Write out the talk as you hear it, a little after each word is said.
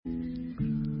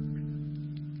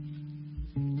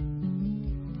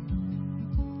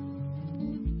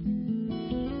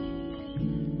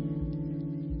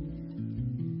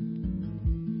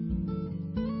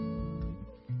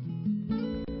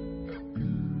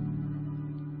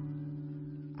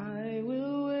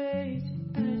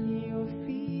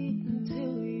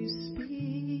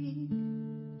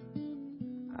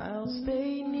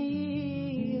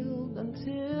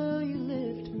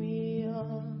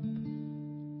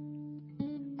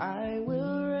I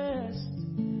will rest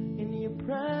in your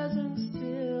presence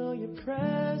till your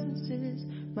presence is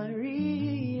my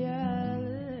reality.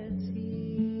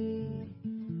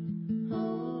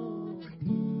 Oh,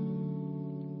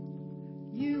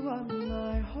 you are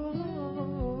my home.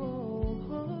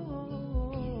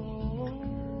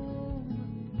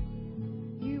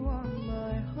 You are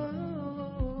my home.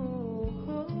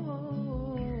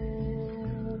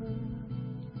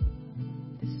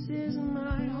 This is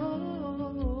my home.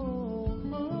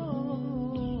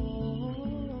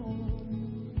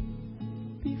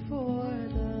 Before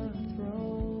the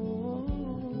throne.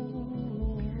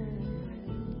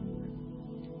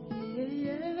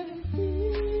 Yeah.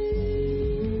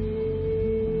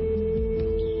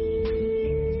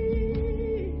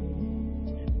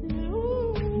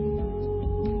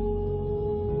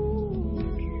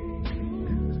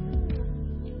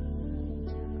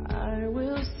 I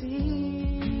will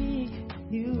seek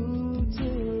you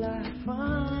till I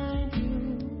find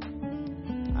you.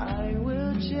 I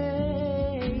will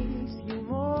chase you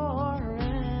more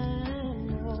and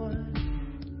more,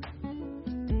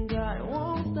 and I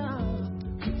won't stop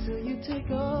until you take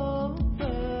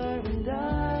over, and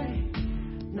I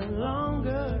no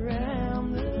longer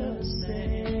am the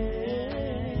same.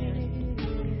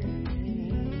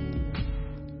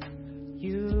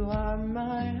 You are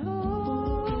my home.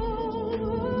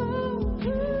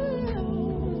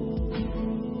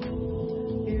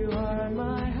 You are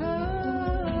my home.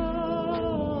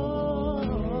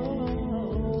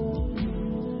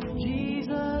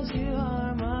 Jesus, you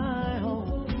are my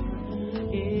home.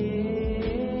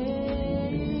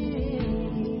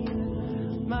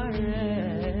 My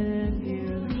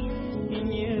refuge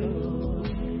in you,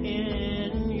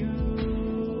 in you.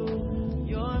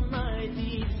 You're my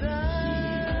desire.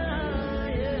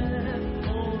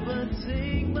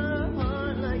 Overtake my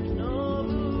heart like an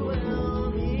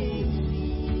overwhelming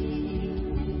sea.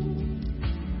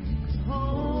 'Cause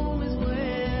home is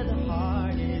where the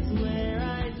heart is, where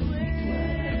I dwell,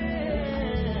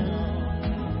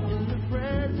 in the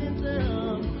presence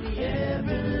of the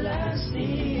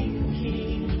everlasting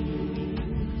King.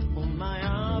 Oh, my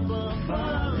Abba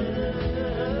Father,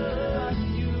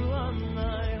 you are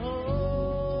my home.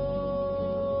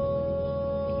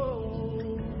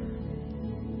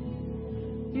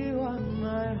 You are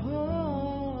my home.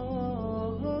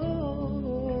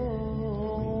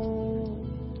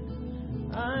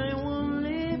 I won't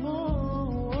leave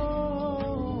home.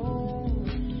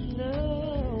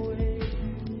 No way.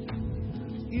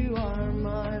 You are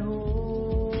my home.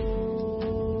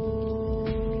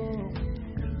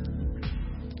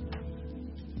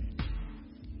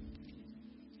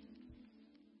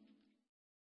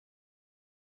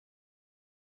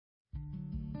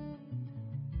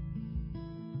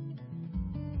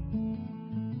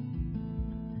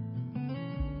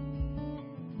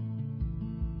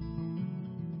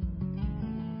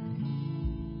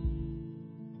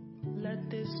 Let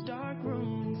this dark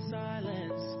room in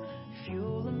silence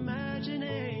fuel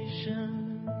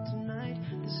imagination. Tonight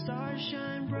the stars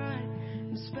shine bright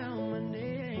and spell my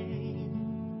name.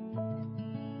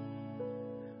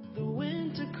 The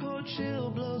winter cold chill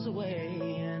blows away,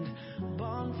 and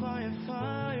bonfire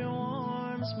fire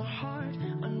warms my heart.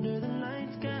 Under the night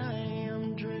sky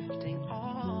I'm drifting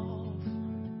off.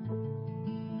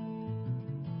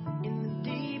 In the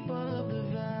deep of the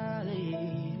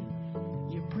valley,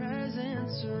 your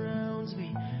presence surrounds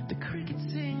me. The crickets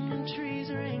sing and trees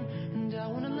ring, and I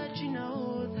want to let you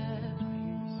know that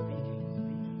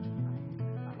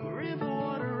river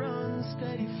water runs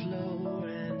steady flow,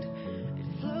 and it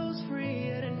flows free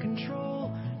yet in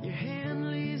control. Your hand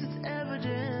leaves its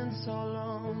evidence all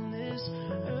on this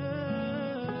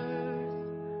earth.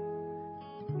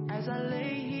 As I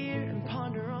lay here and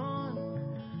ponder on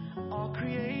all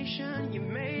creation, you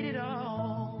made it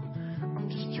all. I'm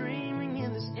just dreaming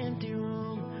in this empty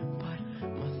room, but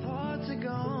my thoughts are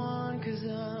gone, 'cause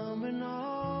I'm in awe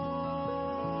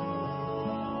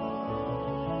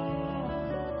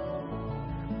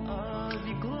of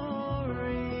your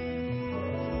glory.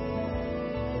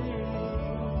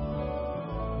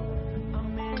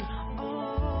 I'm in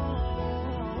awe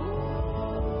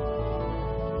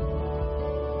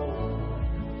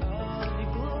of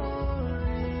your glory.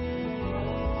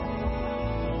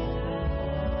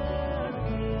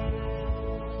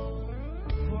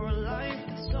 For a life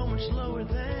that's so much lower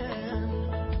than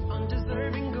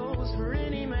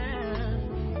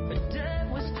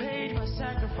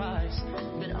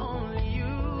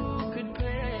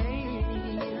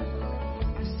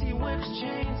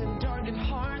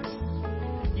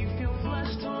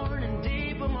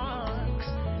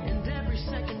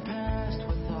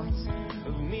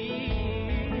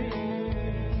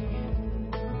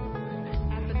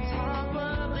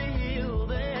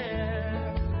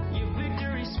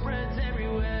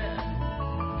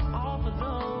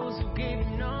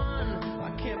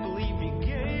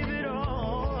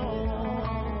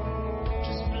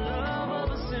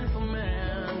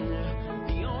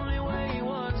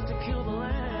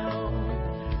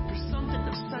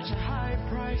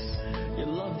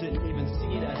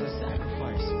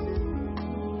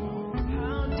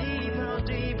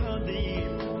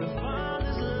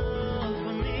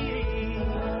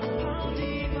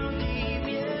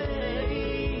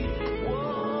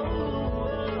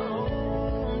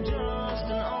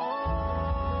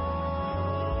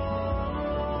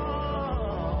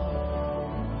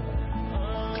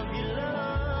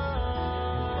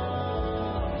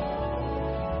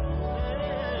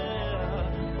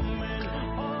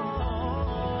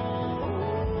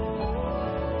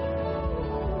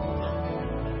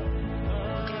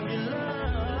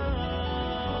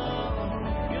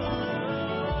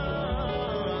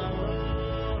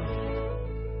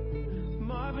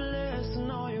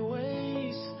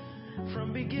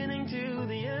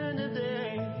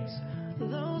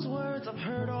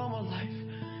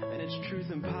truth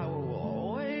and power will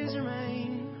always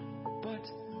remain. But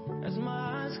as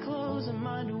my eyes close and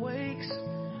mind awakes,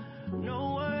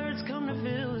 no words come to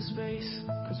fill the space.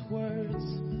 'Cause words,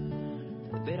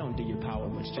 they don't do your power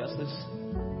much justice.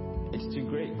 It's too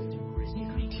great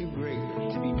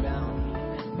to be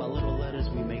bound by little letters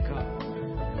we make up.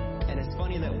 And it's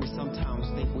funny that we sometimes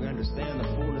think we understand the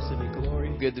fullness of your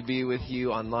glory. Good to be with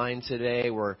you online today.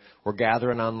 We're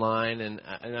gathering online, and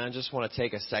I just want to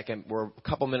take a second. We're a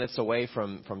couple minutes away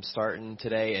from starting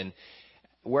today, and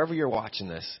wherever you're watching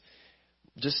this,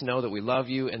 just know that we love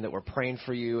you and that we're praying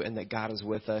for you and that God is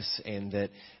with us and that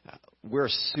we're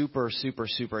super, super,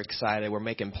 super excited. We're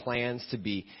making plans to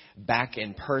be back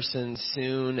in person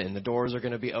soon, and the doors are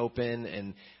going to be open,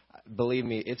 and believe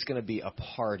me, it's going to be a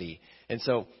party. And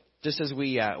so just as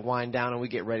we wind down and we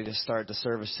get ready to start the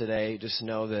service today, just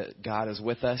know that God is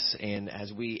with us. And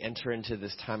as we enter into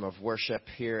this time of worship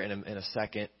here in a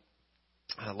second,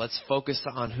 let's focus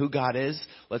on who God is.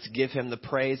 Let's give him the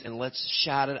praise and let's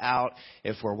shout it out.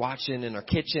 If we're watching in our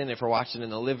kitchen, if we're watching in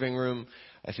the living room,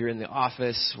 if you're in the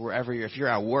office, if you're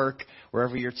at work,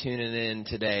 wherever you're tuning in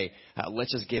today,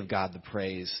 let's just give God the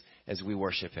praise as we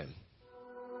worship him.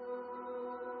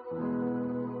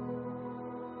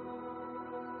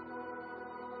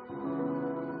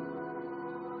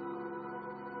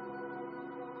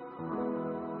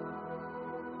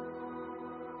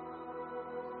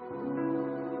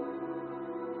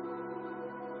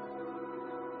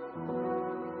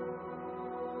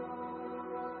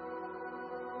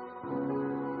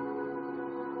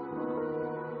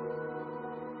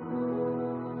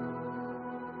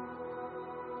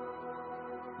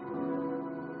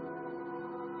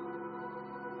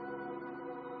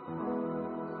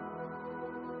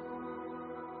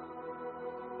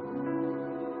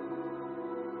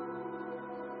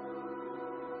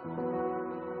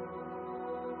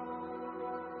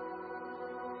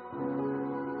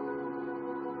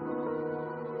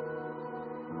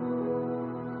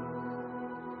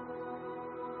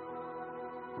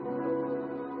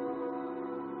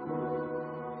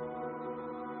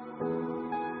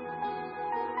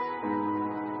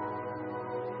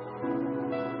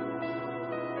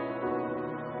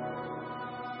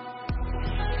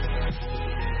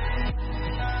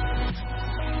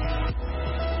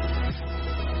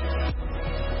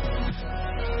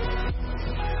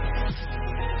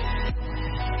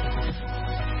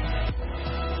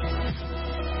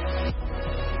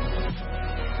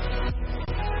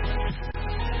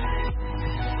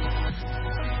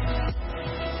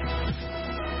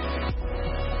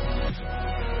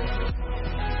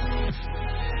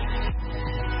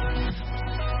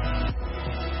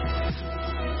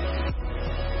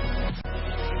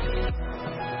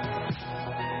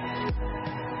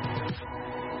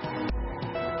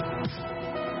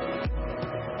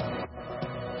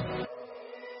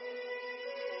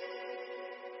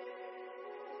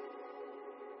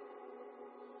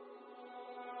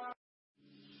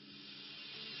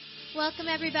 Welcome,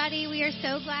 everybody. We are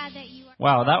so glad that you are.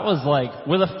 Wow, that was like,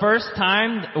 we're the first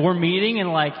time we're meeting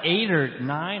in like 8 or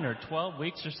 9 or 12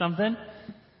 weeks or something.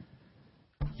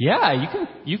 Yeah,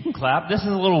 you can clap. This is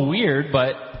a little weird,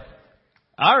 but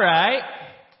all right.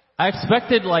 I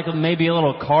expected like maybe a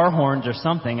little car horns or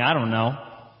something. I don't know.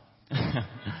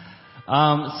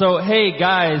 So hey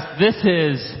guys,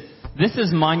 this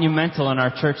is monumental in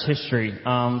our church history.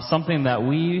 Something that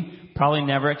we probably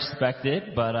never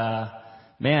expected, but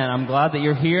man, I'm glad that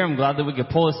you're here. I'm glad that we could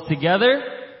pull this together.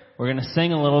 We're going to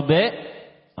sing a little bit.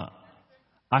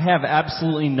 I have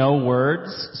absolutely no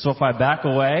words, so if I back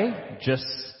away, just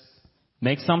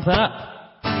make something up.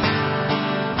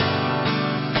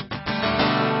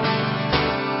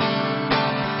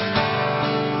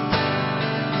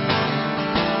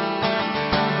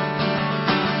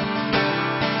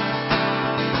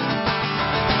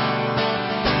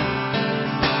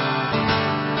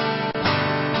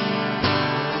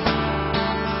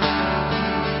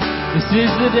 This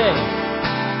is the day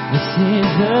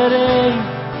that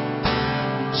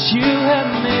you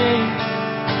have made.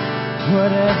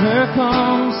 Whatever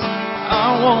comes,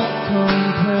 I won't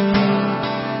complain.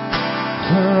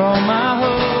 For all my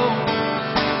hope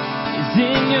is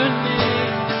in your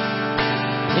name,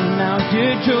 and now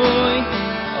your joy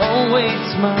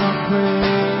awaits my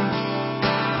praise.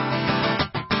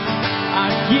 I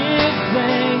give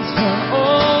thanks for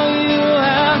all you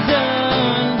have done.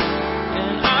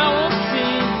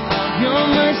 Your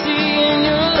mercy and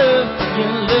your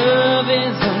love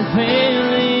is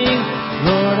unfailing.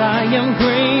 Lord, I am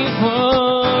grateful.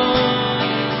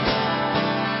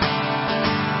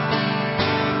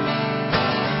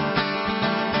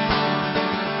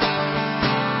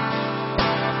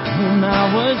 And when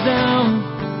I was down,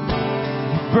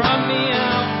 you brought me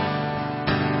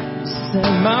out, you set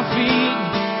my feet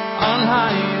on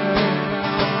higher ground.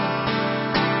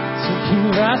 So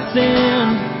here I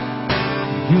stand,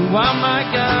 you are my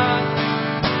God,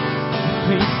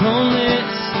 your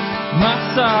faithfulness, my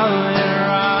solid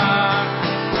rock.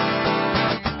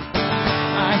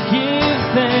 I give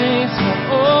thanks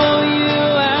for all you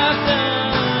have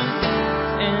done,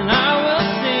 and I will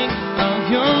sing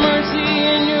of your mercy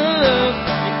and your love.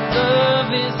 Your love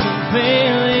is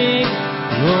unfailing,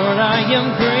 Lord, I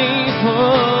am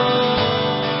grateful.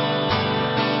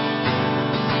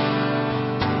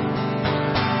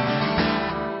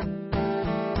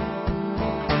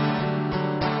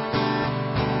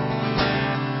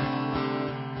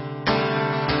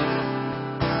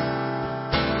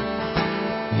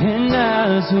 And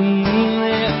as we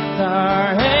lift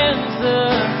our hands, the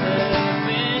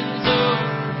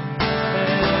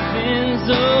heavens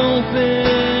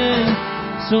open,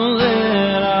 so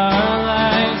let our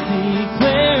lives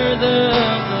declare the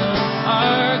love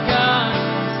our God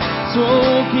has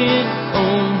spoken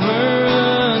over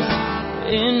us.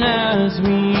 And as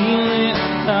we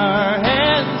lift our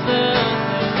hands, the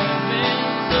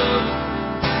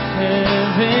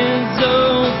heavens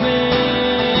open.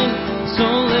 So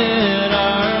let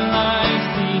our lives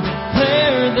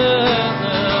declare the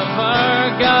love our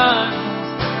God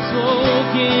has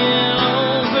spoken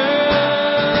over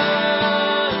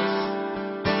us.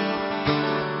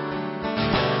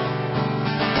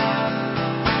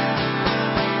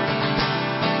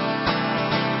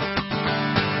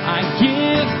 I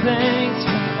give thanks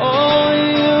for all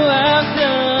you have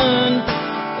done,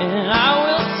 and I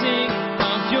will sing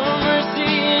of your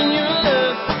mercy and your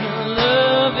love. Your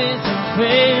love is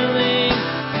failing,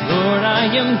 Lord, I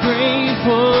am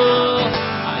grateful.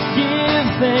 I give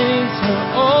thanks for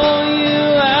all you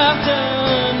have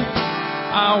done.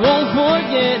 I won't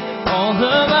forget all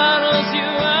the battles you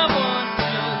have won.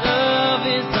 Your love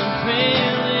is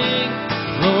unfailing,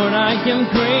 Lord, I am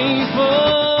grateful.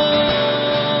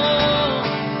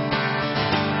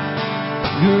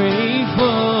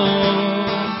 Grateful.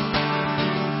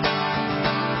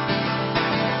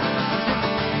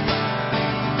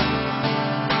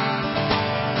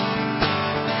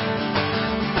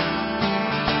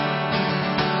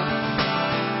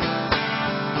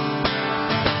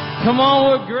 Come on,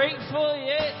 we're grateful,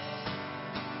 yes.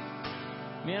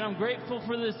 Man, I'm grateful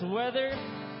for this weather,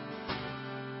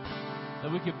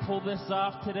 that we could pull this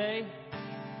off today.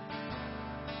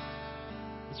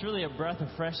 It's really a breath of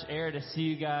fresh air to see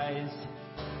you guys,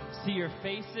 see your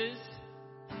faces.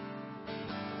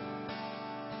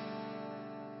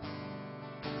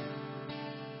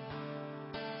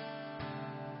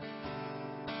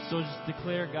 So just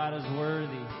declare God is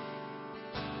worthy.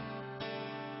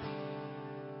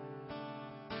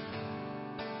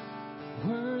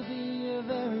 Worthy of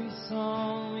every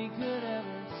song we could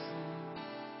ever sing,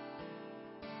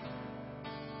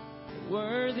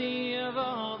 worthy of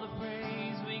all the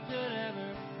praise we could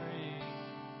ever bring,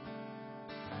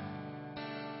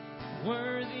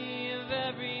 worthy of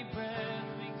every breath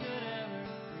we could ever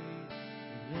breathe.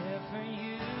 We're there for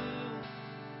you.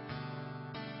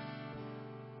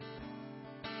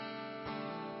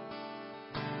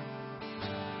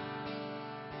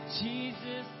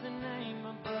 Jesus, the name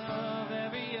above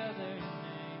every other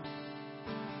name.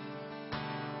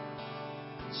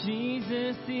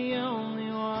 Jesus, the only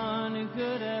one who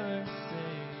could ever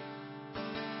save.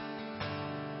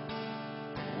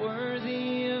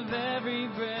 Worthy of every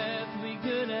breath we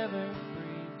could ever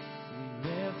breathe. We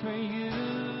live for you.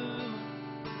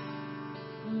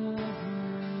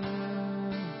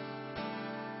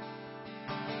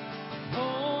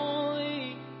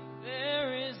 Holy,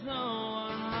 there is no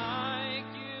one like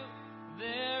you.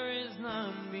 There is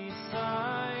none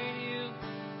beside you.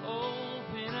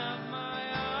 Open up my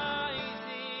eyes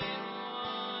in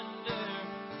wonder.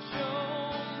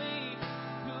 Show me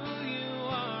who you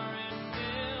are and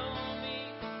fill me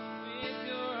with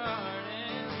your heart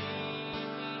and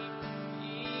lead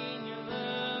me in your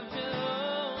love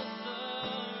till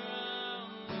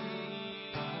surround me.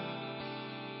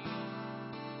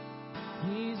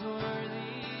 He's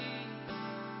worthy,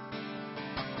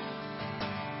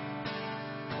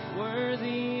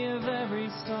 worthy of every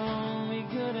song we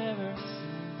could ever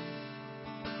sing,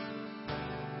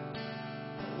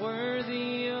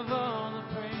 worthy of all the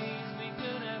praise we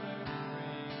could ever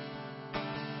bring,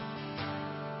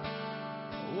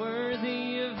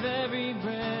 worthy of every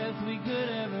breath we could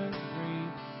ever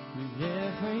breathe. We're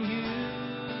there for you.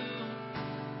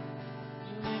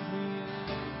 We live for you.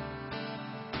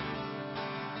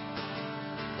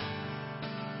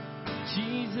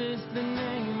 Jesus, the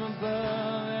name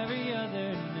above every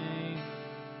other name.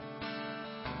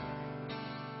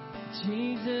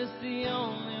 Jesus, the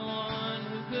only one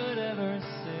who could ever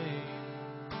save.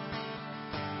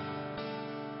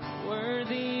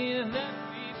 Worthy of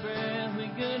every breath we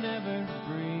could ever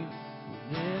breathe.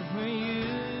 We live for you.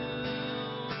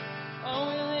 Oh,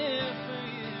 we live for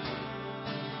you.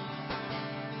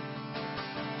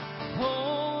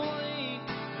 Holy,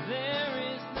 there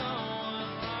is no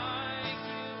one like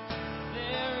you.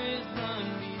 There is none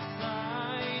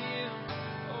beside you.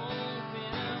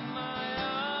 Open up my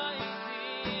eyes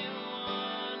in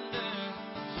wonder.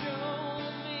 Show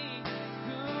me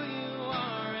who you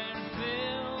are and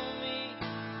fill me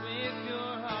with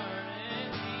your heart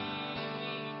and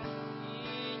lead me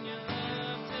in your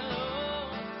love till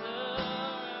all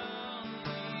surround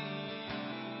me.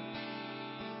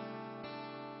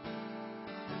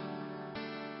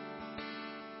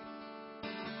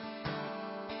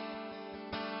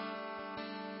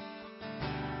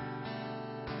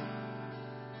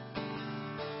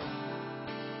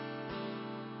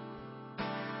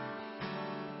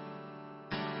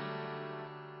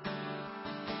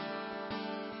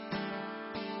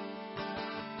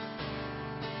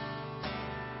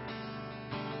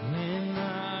 And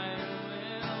I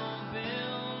will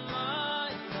build my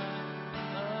life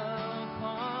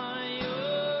upon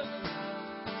your love.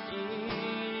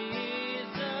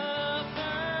 It's a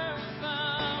firm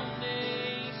foundation.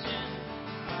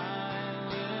 I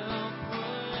will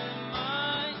put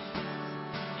my trust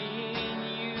in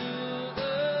you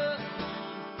alone,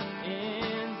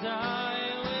 and I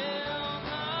will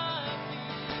not be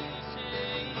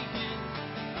shaken.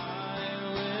 I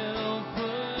will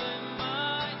put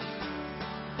my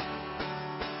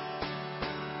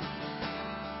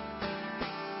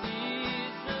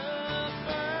It's a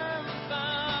firm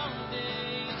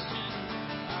foundation.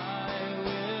 I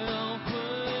will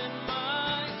put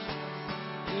my trust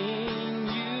in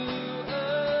you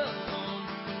alone,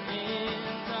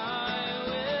 and I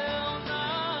will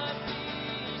not be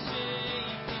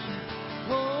shaken.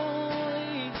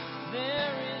 Holy,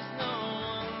 there is no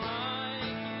one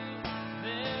like you.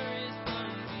 There is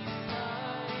none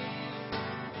beside you.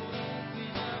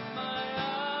 Open up my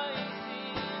eyes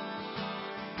in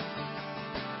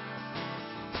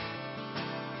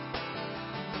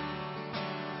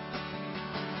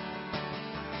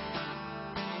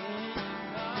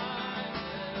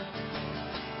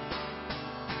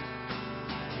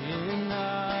and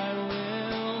I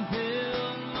will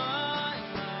build my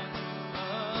life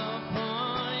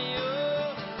upon your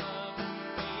love.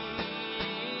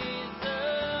 It's a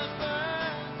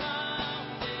firm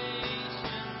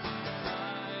foundation. I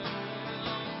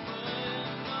will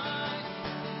put my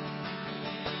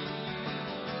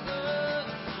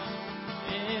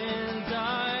and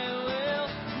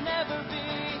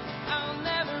I'll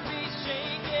never be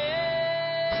shaken.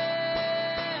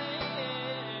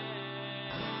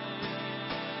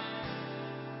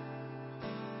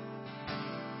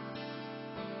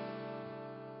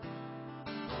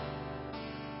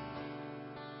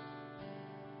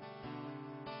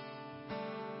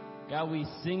 God, we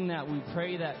sing that, we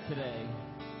pray that today.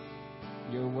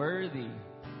 You're worthy.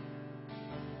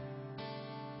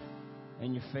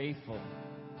 And you're faithful.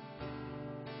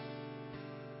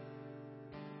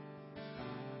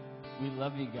 We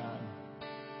love you, God.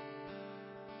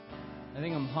 I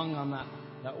think I'm hung on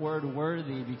that word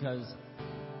worthy, because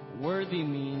worthy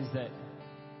means that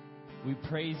we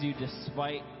praise you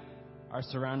despite our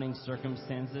surrounding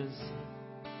circumstances,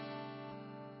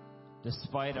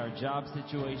 despite our job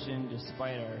situation,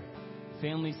 despite our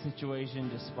family situation,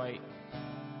 despite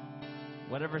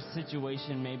whatever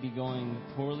situation may be going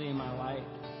poorly in my life,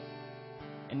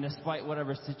 and despite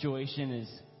whatever situation is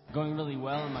going really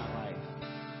well in my life.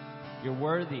 You're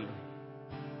worthy.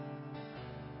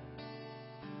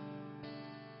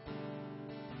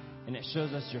 And it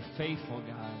shows us you're faithful,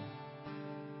 God.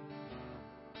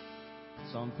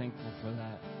 So I'm thankful for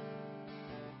that.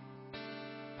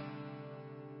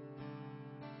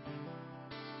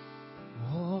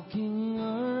 Walking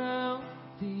around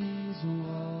these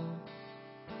walls,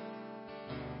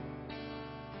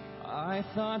 I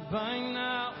thought by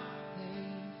now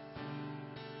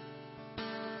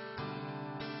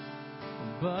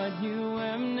but you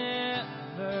have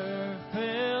never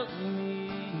failed me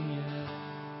yet.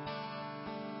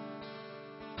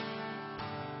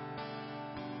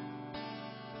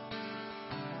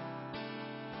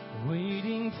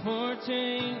 Waiting for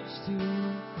change to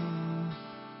come,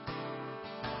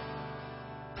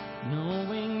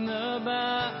 knowing the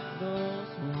battle's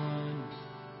won.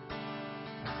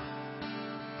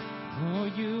 For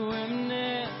you have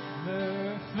never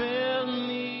never failed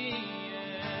me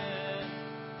yet.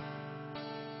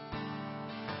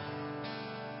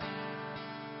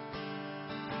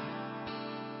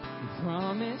 Your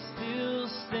promise still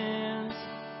stands.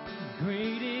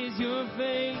 Great is your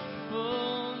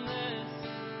faithfulness,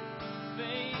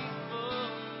 faithfulness.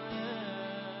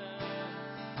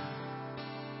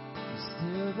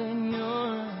 Still in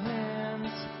your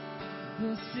hands,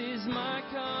 this is my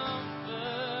confidence.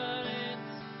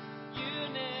 You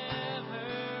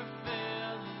never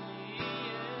failed me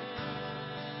yet.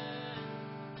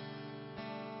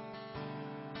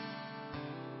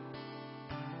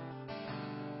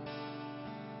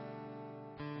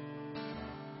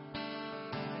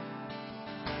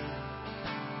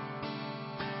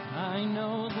 I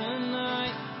know the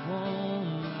night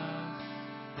won't last.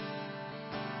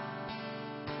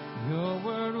 Your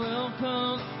word will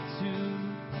come to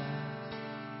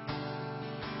pass.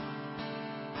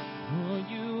 For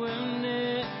you have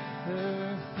never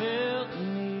failed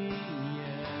me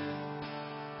yet.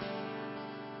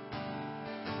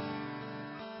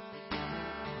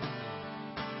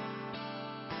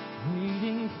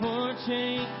 Waiting for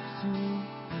change to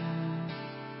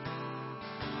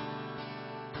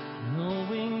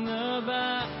knowing the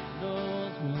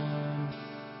battle's won.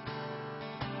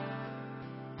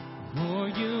 For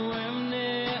you have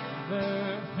never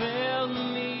failed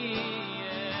me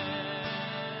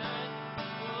yet.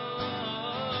 Oh,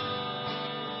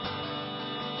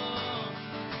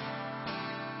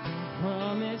 your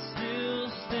promise still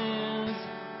stands.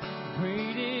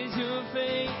 Great is your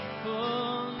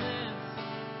faithfulness,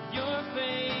 your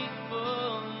faithfulness.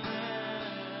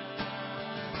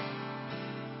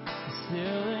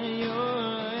 Still in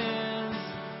your hands,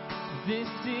 this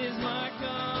is my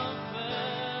confidence.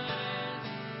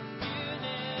 You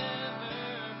never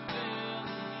failed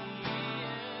me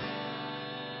yet.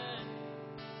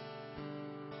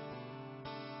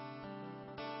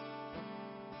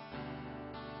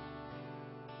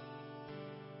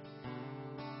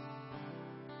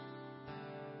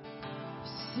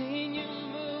 Seen you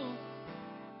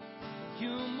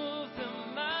move the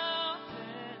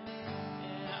mountain.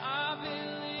 I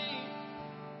believe,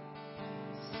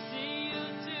 see you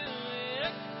do it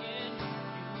again.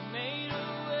 You made a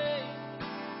way,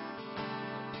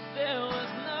 there was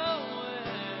no way.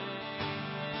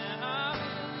 I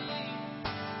believe,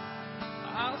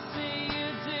 I'll see you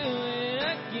do it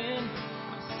again.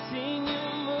 I've seen you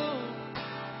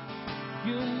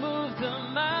move the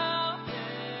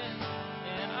mountain,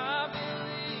 and I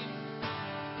believe,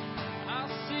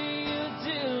 I'll see you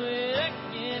do it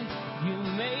again. You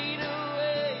made a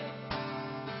way,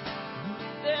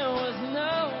 there was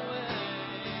no way.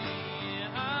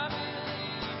 I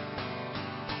believe,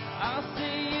 I'll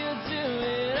see you do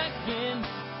it again.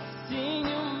 Seen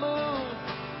you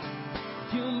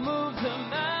move the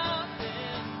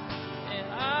mountain, and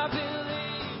I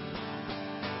believe,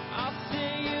 I'll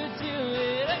see you do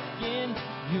it again.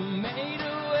 You made a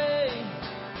way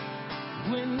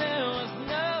when there was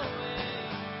no way,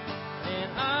 and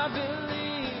I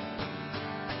believe,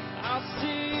 I'll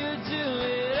see you do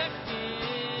it again.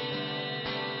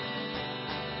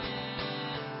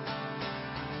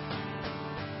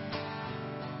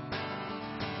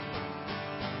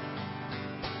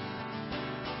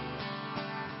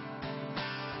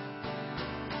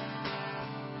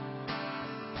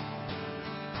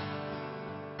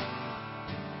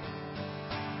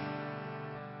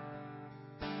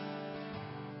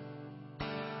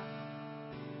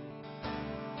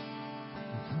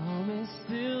 Your promise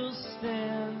still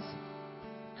stands.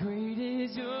 Great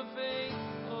is your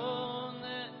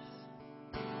faithfulness,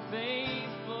 faithfulness.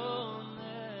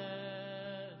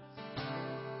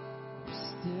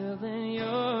 Still in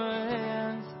your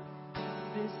hands,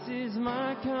 this is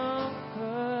my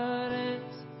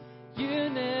confidence. You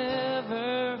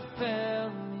never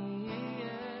failed me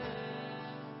yet.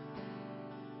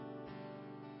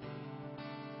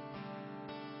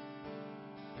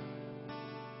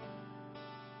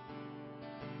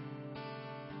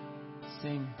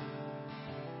 Sing.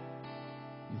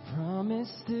 Your promise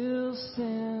still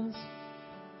stands.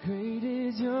 Great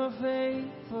is your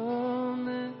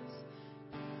faithfulness,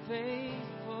 faithfulness.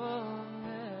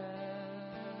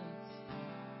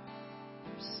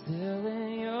 Still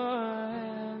in your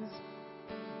hands,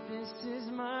 this is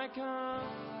my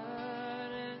confidence.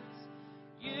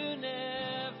 You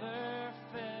never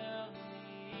failed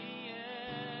me yet.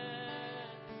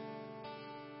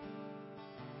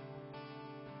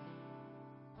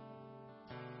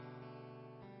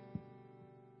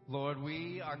 Lord,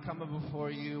 we are coming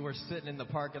before you. We're sitting in the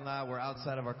parking lot. We're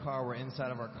outside of our car. We're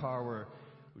inside of our car.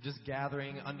 just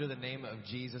gathering under the name of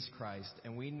Jesus Christ.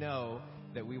 And we know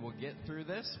that we will get through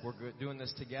this. We're doing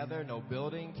this together. No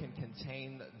building can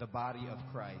contain the body of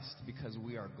Christ because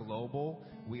we are global.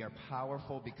 We are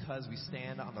powerful because we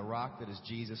stand on the rock that is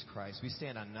Jesus Christ. We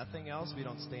stand on nothing else. We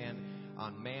don't stand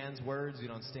on man's words. We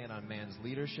don't stand on man's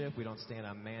leadership. We don't stand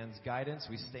on man's guidance.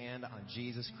 We stand on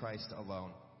Jesus Christ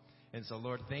alone. And so,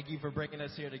 Lord, thank you for bringing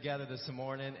us here together this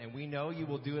morning. And we know you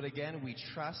will do it again. We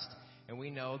trust and we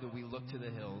know that we look to the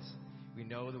hills. We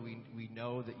know that we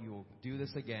know that you will do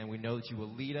this again. We know that you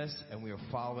will lead us and we are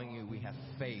following you. We have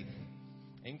faith.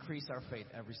 Increase our faith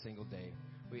every single day.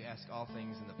 We ask all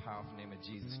things in the powerful name of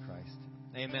Jesus Christ.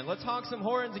 Amen. Let's honk some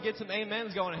horns and get some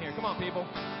amens going in here. Come on, people.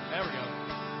 There we go.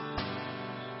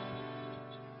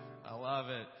 I love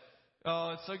it.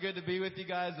 Oh, it's so good to be with you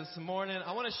guys this morning.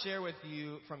 I want to share with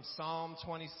you from Psalm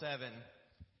 27.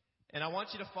 And I want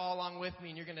you to follow along with me,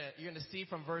 and you're gonna see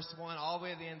from verse 1 all the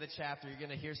way to the end of the chapter, you're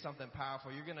gonna hear something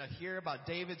powerful. You're gonna hear about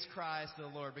David's cries to the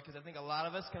Lord, because I think a lot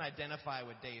of us can identify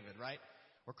with David, right?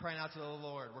 We're crying out to the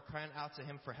Lord. We're crying out to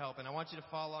him for help. And I want you to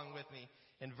follow along with me.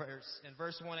 In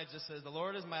verse 1, it just says, "The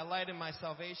Lord is my light and my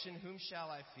salvation. Whom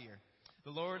shall I fear?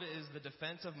 The Lord is the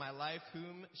defense of my life.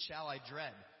 Whom shall I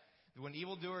dread? When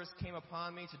evildoers came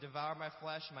upon me to devour my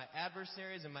flesh, my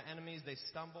adversaries and my enemies, they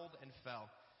stumbled and fell.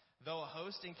 Though a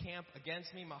host encamp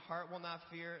against me, my heart will not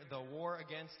fear. Though war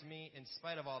against me, in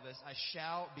spite of all this, I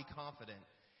shall be confident.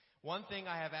 One thing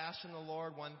I have asked from the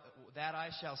Lord, one that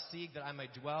I shall seek, that I may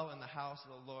dwell in the house of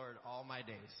the Lord all my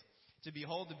days, to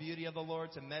behold the beauty of the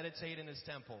Lord, to meditate in his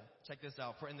temple." Check this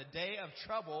out. "For in the day of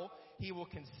trouble, he will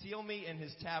conceal me in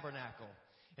his tabernacle.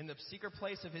 In the secret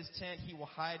place of his tent, he will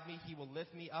hide me. He will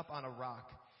lift me up on a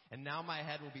rock. And now my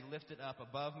head will be lifted up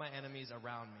above my enemies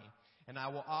around me. And I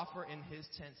will offer in his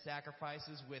tent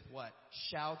sacrifices with" what?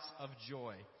 "Shouts of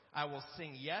joy. I will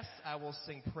sing, yes, I will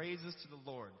sing praises to the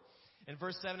Lord." In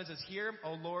verse 7 it says, "Hear,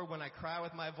 O Lord, when I cry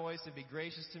with my voice, and be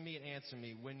gracious to me and answer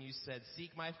me. When you said,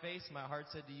 seek my face, my heart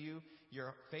said to you,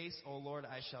 your face, O Lord,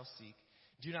 I shall seek.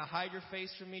 Do not hide your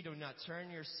face from me. Do not turn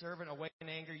your servant away in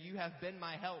anger. You have been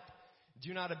my help.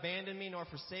 Do not abandon me nor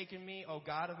forsaken me, O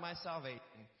God of my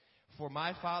salvation. For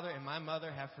my father and my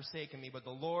mother have forsaken me, but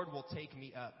the Lord will take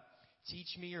me up.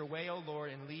 Teach me your way, O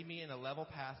Lord, and lead me in a level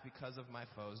path because of my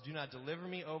foes. Do not deliver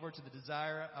me over to the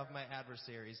desire of my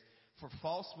adversaries, for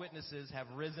false witnesses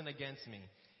have risen against me,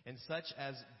 and such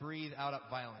as breathe out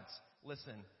violence."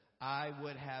 Listen, I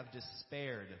would have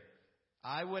despaired.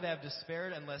 I would have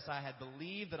despaired unless I had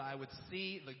believed that I would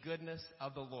see the goodness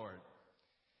of the Lord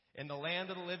in the land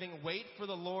of the living. Wait for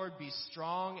the Lord, be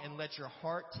strong, and let your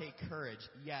heart take courage.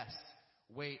 Yes,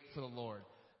 wait for the Lord.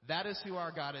 That is who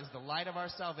our God is, the light of our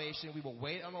salvation. We will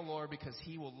wait on the Lord because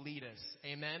he will lead us.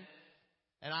 Amen?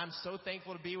 And I'm so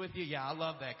thankful to be with you. Yeah, I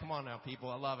love that. Come on now,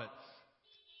 people. I love it.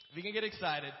 We can get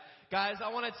excited. Guys,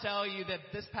 I want to tell you that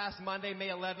this past Monday, May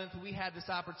 11th, we had this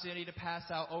opportunity to pass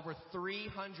out over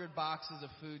 300 boxes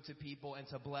of food to people and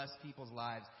to bless people's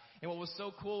lives. And what was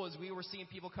so cool is we were seeing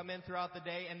people come in throughout the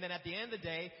day. And then at the end of the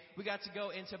day, we got to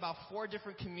go into about 4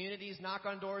 different communities, knock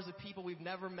on doors of people we've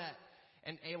never met,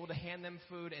 and able to hand them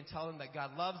food and tell them that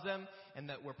God loves them and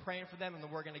that we're praying for them and that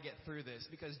we're going to get through this.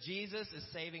 Because Jesus is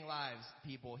saving lives,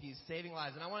 people. He's saving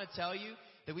lives. And I want to tell you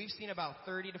that we've seen about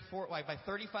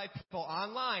 35 people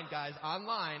online, guys,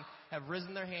 online, have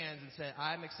risen their hands and said,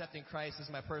 I'm accepting Christ as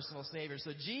my personal Savior.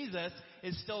 So Jesus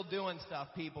is still doing stuff,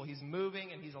 people. He's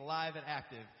moving and he's alive and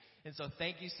active. And so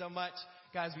thank you so much.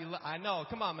 Guys, I know.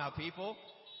 Come on now, people.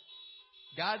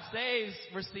 God saves.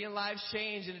 We're seeing lives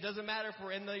change, and it doesn't matter if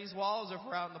we're in these walls or if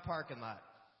we're out in the parking lot.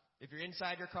 If you're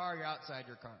inside your car, you're outside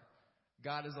your car.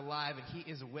 God is alive, and he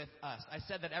is with us. I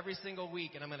said that every single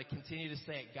week, and I'm going to continue to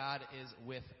say it. God is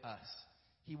with us.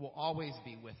 He will always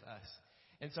be with us.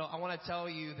 And so I want to tell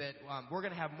you that we're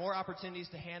going to have more opportunities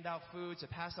to hand out food, to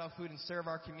pass out food and serve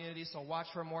our community. So watch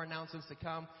for more announcements to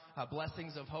come,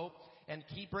 blessings of hope. And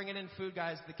keep bringing in food,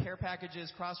 guys. The care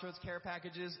packages, Crossroads care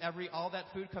packages, all that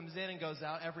food comes in and goes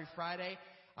out every Friday.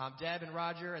 Deb and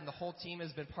Roger and the whole team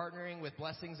has been partnering with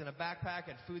Blessings in a Backpack,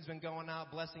 and food's been going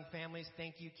out, blessing families.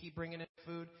 Thank you. Keep bringing in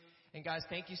food. And guys,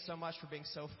 thank you so much for being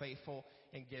so faithful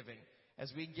in giving.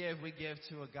 As we give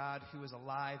to a God who is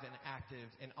alive and active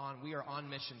and we are on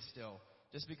mission still.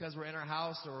 Just because we're in our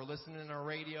house or we're listening on our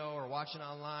radio or watching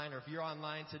online, or if you're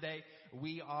online today,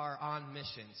 we are on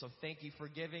mission. So thank you for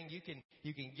giving. You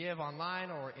can give online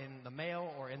or in the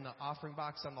mail or in the offering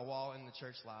box on the wall in the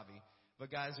church lobby. But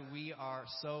guys, we are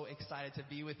so excited to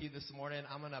be with you this morning.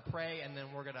 I'm going to pray, and then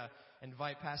we're going to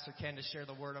invite Pastor Ken to share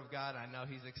the word of God. I know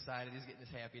he's excited. He's getting his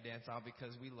happy dance on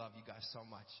because we love you guys so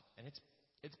much. And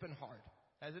it's been hard,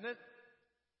 hasn't it?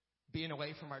 being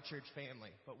away from our church family,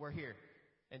 but we're here,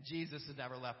 and Jesus has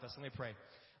never left us. Let me pray.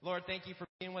 Lord, thank you for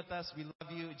being with us. We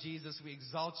love you, Jesus. We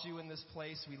exalt you in this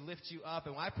place. We lift you up,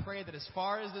 and I pray that as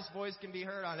far as this voice can be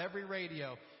heard on every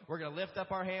radio, we're going to lift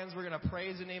up our hands. We're going to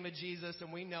praise the name of Jesus,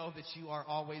 and we know that you are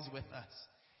always with us.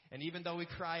 And even though we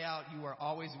cry out, you are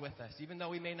always with us. Even though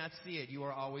we may not see it, you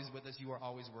are always with us. You are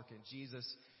always working. Jesus,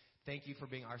 thank you for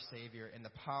being our Savior. In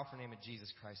the powerful name of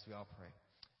Jesus Christ, we all pray.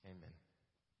 Amen.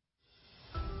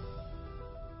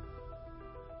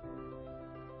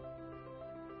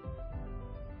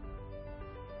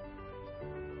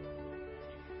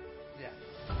 Yeah.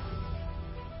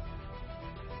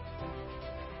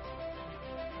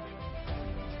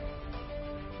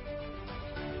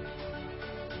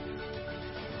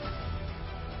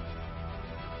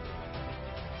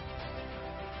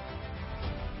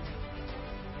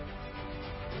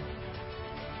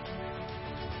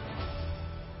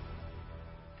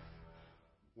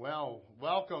 Well,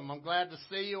 welcome. I'm glad to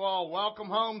see you all. Welcome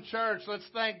home, church. Let's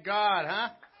thank God, huh?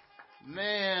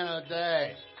 Man, a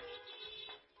day.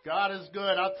 God is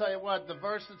good. I'll tell you what, the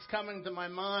verse that's coming to my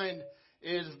mind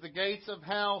is the gates of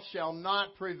hell shall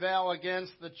not prevail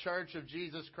against the church of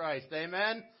Jesus Christ.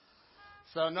 Amen?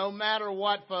 So no matter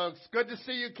what, folks, good to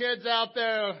see you kids out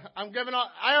there.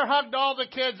 Air hugged all the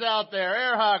kids out there.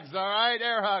 Air hugs, all right?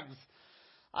 Air hugs.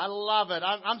 I love it.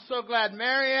 I'm so glad.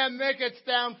 Marianne Mickett's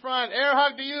down front. Air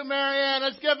hug to you, Marianne.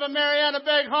 Let's give Marianne a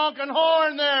big honking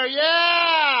horn there.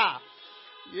 Yeah!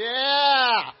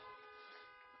 Yeah!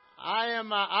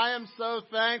 I am so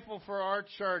thankful for our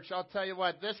church. I'll tell you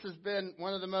what, this has been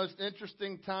one of the most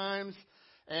interesting times.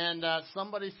 And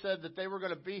somebody said that they were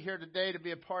going to be here today to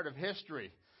be a part of history.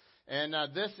 And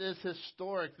this is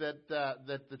historic that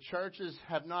the churches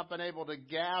have not been able to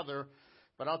gather.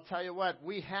 But I'll tell you what,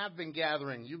 we have been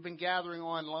gathering. You've been gathering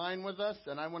online with us,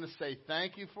 and I want to say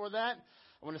thank you for that.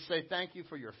 I want to say thank you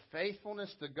for your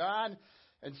faithfulness to God.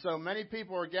 And so many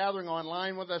people are gathering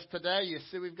online with us today. You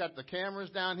see we've got the cameras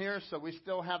down here, so we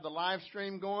still have the live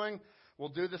stream going. We'll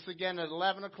do this again at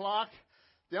 11 o'clock.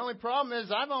 The only problem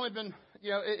is I've only been,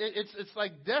 it's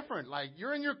like different. Like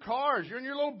you're in your cars, you're in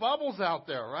your little bubbles out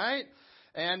there, right?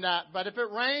 And but if it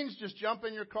rains, just jump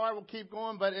in your car. We'll keep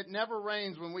going. But it never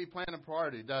rains when we plan a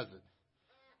party, does it?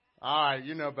 All right,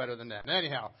 you know better than that.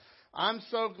 Anyhow, I'm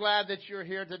so glad that you're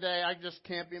here today. I just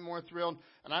can't be more thrilled.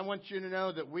 And I want you to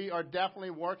know that we are definitely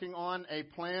working on a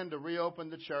plan to reopen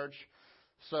the church.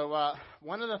 So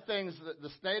one of the things that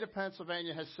the state of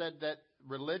Pennsylvania has said that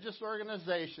religious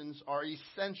organizations are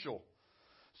essential.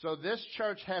 So this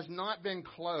church has not been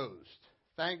closed.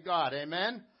 Thank God.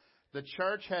 Amen. The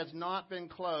church has not been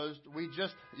closed.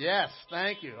 Yes,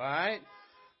 thank you, all right?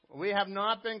 We have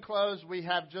not been closed. We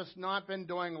have just not been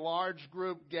doing large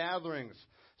group gatherings.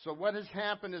 So what has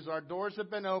happened is our doors have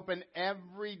been open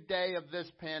every day of this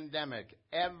pandemic.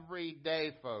 Every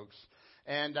day, folks.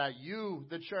 And you,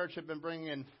 the church, have been bringing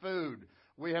in food.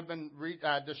 We have been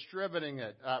redistributing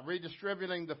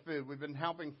the food. We've been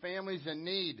helping families in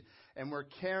need, and we're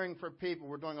caring for people.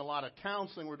 We're doing a lot of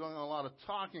counseling. We're doing a lot of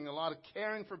talking, a lot of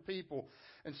caring for people.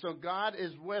 And so God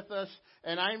is with us.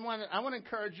 And I want to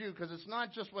encourage you, because it's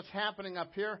not just what's happening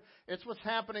up here. It's what's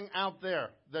happening out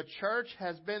there. The church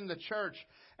has been the church.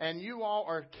 And you all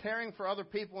are caring for other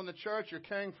people in the church. You're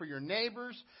caring for your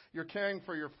neighbors. You're caring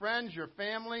for your friends, your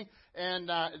family. And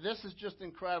this is just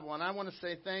incredible. And I want to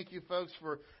say thank you, folks,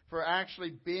 for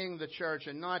actually being the church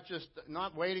and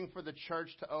not waiting for the church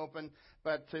to open,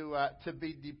 but to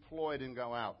be deployed and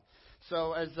go out.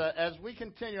 So as we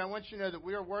continue, I want you to know that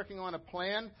we are working on a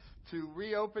plan to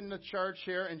reopen the church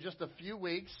here in just a few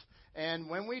weeks. And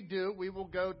when we do, we will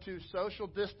go to social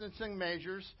distancing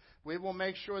measures. We will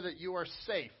make sure that you are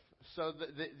safe. So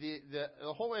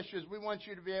the whole issue is we want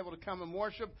you to be able to come and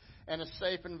worship in a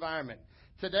safe environment.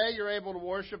 Today, you're able to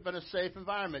worship in a safe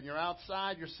environment. You're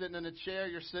outside, you're sitting in a chair,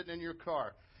 you're sitting in your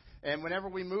car. And whenever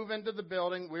we move into the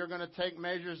building, we're going to take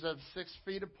measures of 6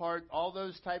 feet apart, all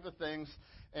those type of things.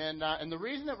 And the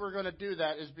reason that we're going to do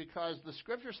that is because the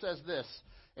Scripture says this.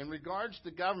 In regards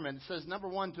to government, it says, number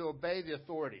one, to obey the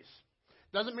authorities.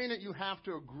 Doesn't mean that you have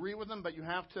to agree with them, but you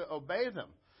have to obey them.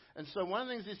 And so one of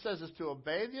the things he says is to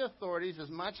obey the authorities as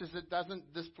much as it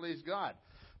doesn't displease God.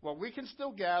 Well, we can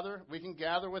still gather. We can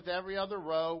gather with every other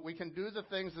row. We can do the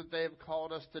things that they have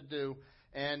called us to do.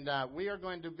 And we are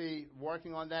going to be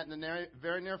working on that in the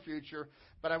very near future.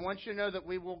 But I want you to know that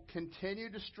we will continue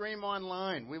to stream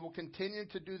online. We will continue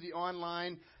to do the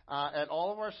online at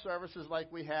all of our services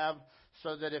like we have,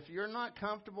 so that if you're not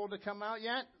comfortable to come out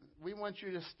yet, we want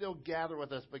you to still gather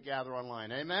with us, but gather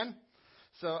online. Amen?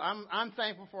 So I'm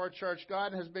thankful for our church.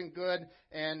 God has been good,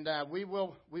 and we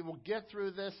will get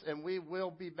through this, and we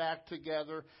will be back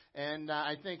together. And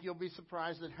I think you'll be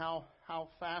surprised at how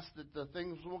fast that the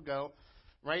things will go.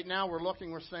 Right now we're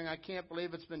saying, I can't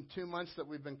believe it's been 2 months that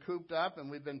we've been cooped up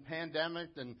and we've been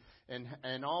pandemicked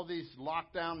and all these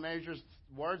lockdown measures,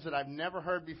 words that I've never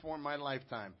heard before in my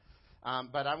lifetime.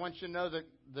 But I want you to know that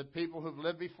the people who've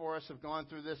lived before us have gone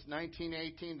through this.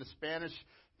 1918, the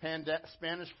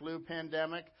Spanish flu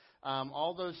pandemic,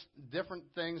 all those different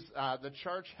things. The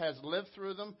church has lived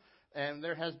through them, and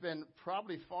there has been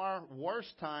probably far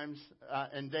worse times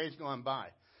in days gone by.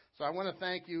 So I want to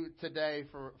thank you today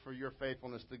for your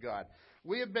faithfulness to God.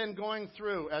 We have been going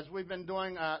through, as we've been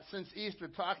doing since Easter,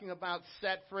 talking about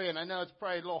set free. And I know it's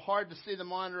probably a little hard to see the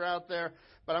monitor out there,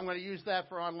 but I'm going to use that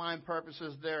for online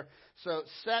purposes there. So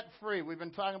set free. We've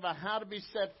been talking about how to be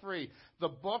set free. The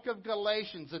book of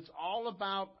Galatians, it's all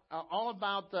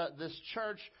about this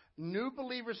church. New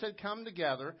believers had come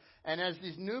together, and as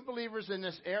these new believers in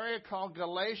this area called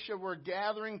Galatia were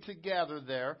gathering together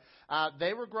there,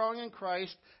 they were growing in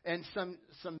Christ, and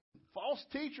some false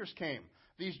teachers came.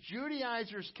 These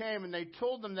Judaizers came, and they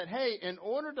told them that, hey, in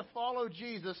order to follow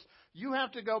Jesus, you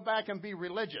have to go back and be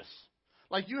religious.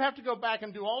 Like, you have to go back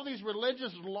and do all these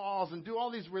religious laws and do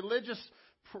all these religious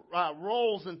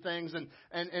roles and things,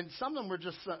 and some of them were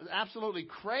just absolutely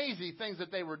crazy things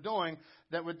that they were doing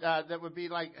that would be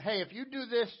like, hey, if you do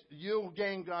this, you'll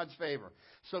gain God's favor.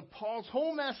 So Paul's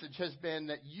whole message has been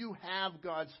that you have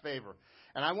God's favor.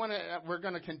 And we're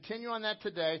going to continue on that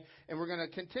today, and we're going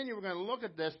to look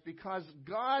at this because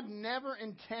God never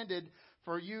intended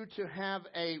for you to have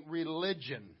a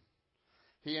religion.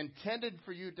 He intended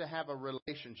for you to have a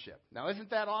relationship. Now, isn't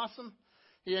that awesome?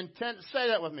 Say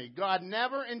that with me. God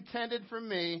never intended for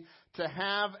me to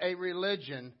have a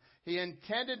religion. He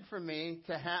intended for me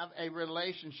to have a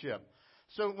relationship.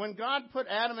 So when God put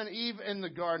Adam and Eve in the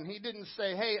garden, He didn't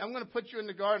say, hey, I'm going to put you in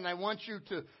the garden. I want you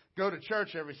to go to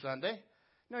church every Sunday.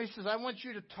 No, He says, I want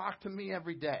you to talk to me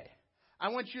every day. I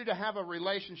want you to have a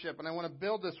relationship, and I want to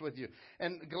build this with you.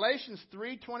 And Galatians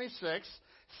 3:26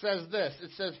 says this. It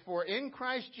says, for in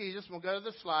Christ Jesus, we'll go to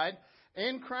the slide,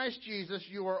 in Christ Jesus,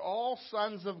 you are all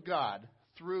sons of God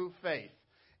through faith.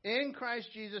 In Christ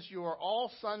Jesus, you are all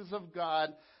sons of God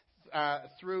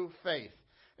through faith.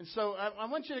 And so I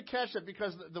want you to catch that,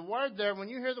 because the word there, when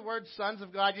you hear the word sons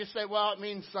of God, you say, well, it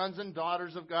means sons and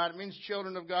daughters of God. It means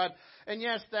children of God. And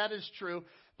yes, that is true.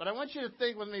 But I want you to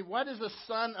think with me, what is a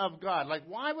son of God? Like,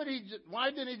 why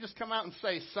didn't He just come out and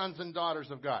say sons and daughters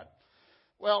of God?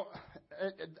 Well,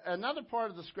 another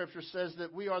part of the Scripture says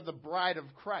that we are the bride of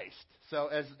Christ. So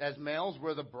as males,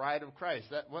 we're the bride of Christ.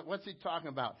 What's He talking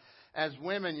about? As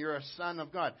women, you're a son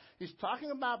of God. He's talking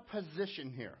about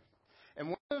position here. And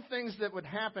one of the things that would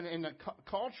happen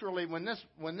culturally when this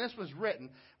was written,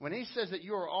 when He says that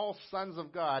you are all sons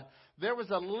of God, there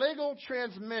was a legal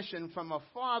transmission from a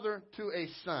father to a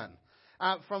son.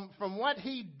 From what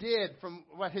he did, from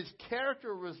what his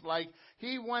character was like,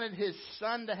 he wanted his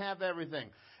son to have everything.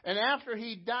 And after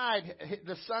he died,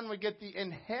 the son would get the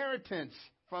inheritance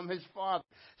from his father.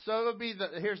 So it would be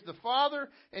here's the father,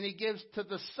 and he gives to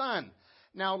the son.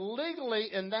 Now, legally,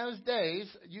 in those days,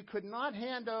 you could not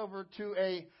hand over to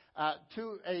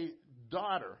a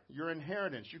daughter your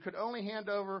inheritance. You could only hand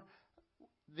over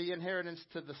the inheritance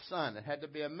to the son. It had to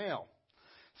be a male.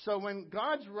 So when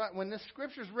this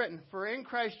Scripture is written, for in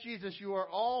Christ Jesus you are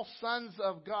all sons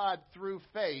of God through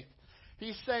faith,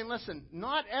 He's saying, listen,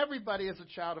 not everybody is a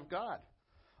child of God.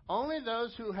 Only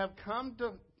those who have come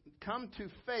to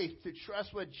faith to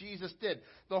trust what Jesus did.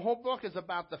 The whole book is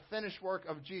about the finished work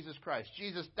of Jesus Christ.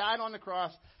 Jesus died on the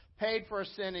cross, paid for our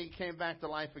sin, and He came back to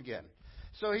life again.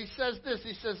 So He says this.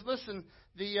 He says, listen,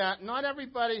 not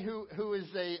everybody who is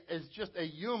just a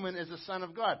human is a son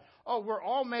of God. Oh, we're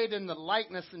all made in the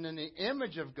likeness and in the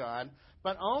image of God,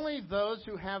 but only those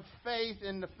who have faith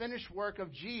in the finished work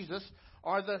of Jesus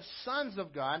are the sons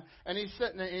of God. And He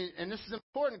said, and this is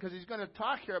important because He's going to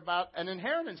talk here about an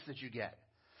inheritance that you get.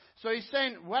 So He's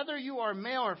saying whether you are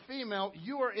male or female,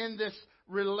 you are in this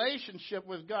relationship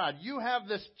with God. You have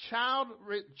this child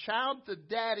to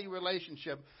daddy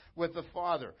relationship with the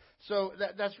Father. So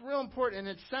that's real important, and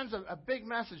it sends a big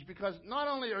message, because not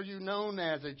only are you known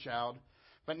as a child,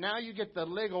 but now you get the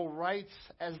legal rights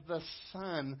as the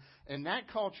son. In that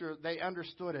culture, they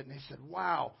understood it, and they said,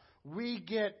 wow, we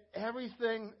get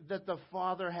everything that the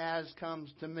Father has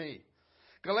comes to me.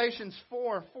 Galatians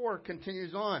 4:4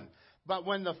 continues on. But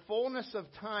when the fullness of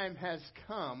time has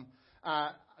come,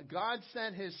 God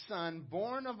sent His Son,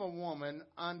 born of a woman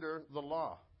under the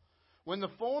law. When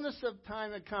the fullness of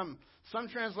time had come, some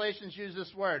translations use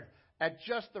this word, at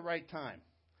just the right time.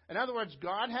 In other words,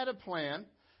 God had a plan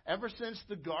ever since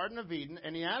the Garden of Eden,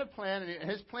 and he had a plan, and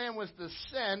his plan was to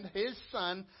send his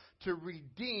Son to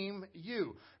redeem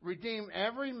you. Redeem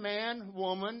every man,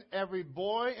 woman, every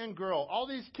boy and girl, all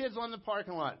these kids on the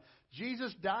parking lot.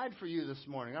 Jesus died for you this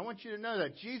morning. I want you to know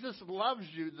that. Jesus loves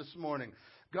you this morning.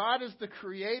 God is the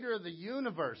creator of the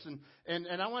universe. And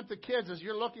I want the kids, as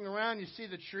you're looking around, you see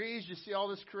the trees, you see all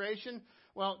this creation.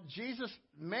 Well, Jesus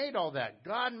made all that.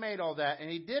 God made all that. And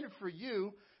he did it for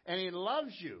you, and he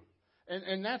loves you.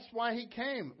 And that's why he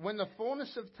came. When the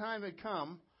fullness of time had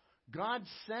come, God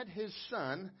sent his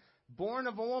Son, born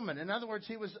of a woman. In other words,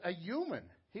 he was a human.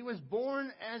 He was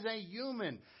born as a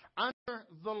human under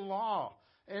the law.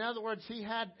 In other words,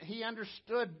 he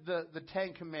understood the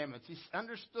Ten Commandments. He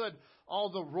understood all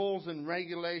the rules and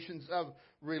regulations of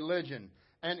religion.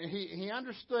 And he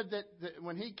understood that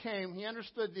when he came, he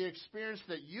understood the experience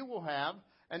that you will have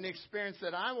and the experience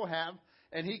that I will have.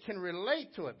 And he can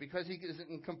relate to it because he is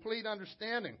in complete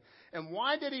understanding. And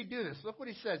why did he do this? Look what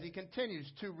he says. He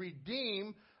continues to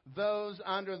redeem those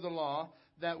under the law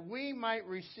that we might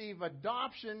receive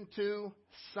adoption to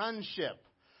sonship.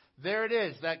 There it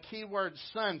is, that key word,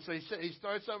 son. So he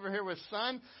starts over here with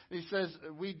son. He says,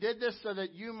 we did this so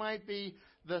that you might be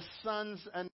the sons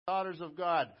and daughters of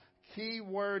God. Key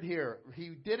word here. He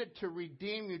did it to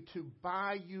redeem you, to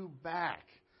buy you back.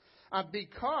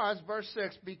 Because, verse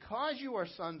 6, because you are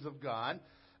sons of God,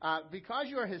 because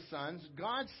you are his sons,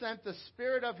 God sent the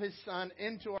Spirit of his Son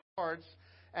into our hearts,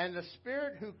 and the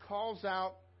Spirit who calls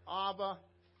out, Abba,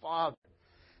 Father.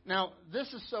 Now, this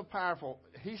is so powerful.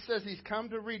 He says he's come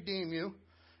to redeem you,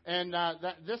 and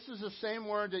this is the same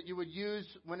word that you would use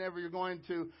whenever you're going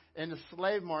to, in the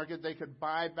slave market, they could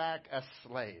buy back a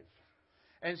slave.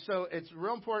 And so it's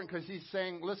real important because he's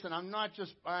saying, listen, I'm not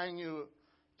just buying you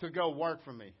to go work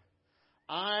for me.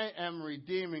 I am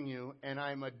redeeming you, and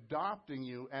I'm adopting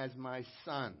you as my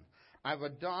son. I've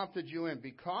adopted you in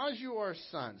because you are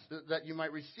sons, that you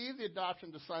might receive the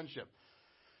adoption to sonship.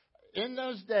 In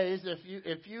those days,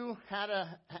 if you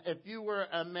were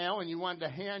a male and you wanted to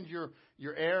hand your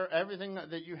heir, everything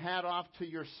that you had off to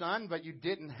your son, but you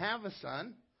didn't have a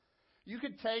son, you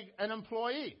could take an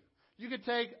employee. You could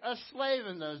take a slave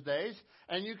in those days,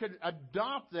 and you could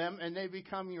adopt them, and they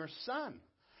become your son.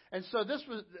 And so this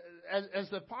was, as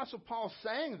the Apostle Paul's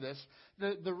saying this,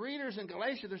 the readers in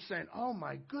Galatia, they're saying, oh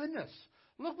my goodness,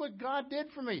 look what God did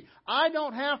for me. I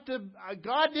don't have to,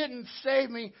 God didn't save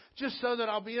me just so that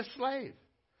I'll be a slave.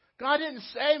 God didn't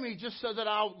save me just so that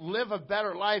I'll live a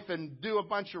better life and do a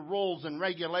bunch of rules and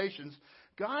regulations.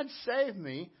 God saved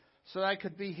me so that I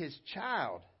could be his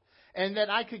child and that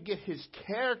I could get his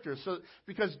character. So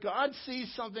because God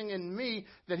sees something in me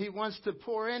that he wants to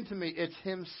pour into me. It's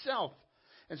himself.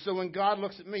 And so when God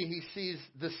looks at me, he sees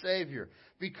the Savior.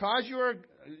 Because you are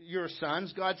your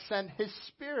sons, God sent his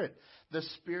Spirit. The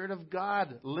Spirit of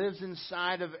God lives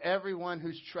inside of everyone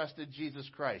who's trusted Jesus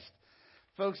Christ.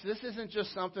 Folks, this isn't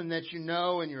just something that you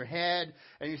know in your head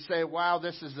and you say, wow,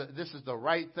 this is the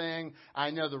right thing.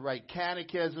 I know the right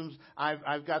catechisms.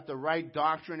 I've got the right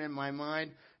doctrine in my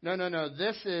mind. No.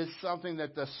 This is something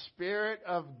that the Spirit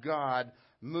of God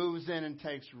moves in and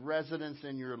takes residence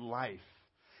in your life.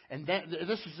 And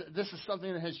this is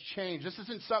something that has changed. This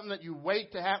isn't something that you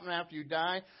wait to happen after you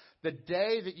die. The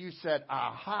day that you said,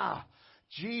 aha,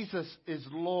 Jesus is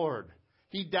Lord.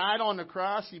 He died on the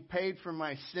cross. He paid for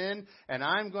my sin. And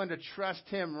I'm going to trust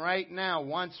him right now,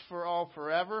 once for all,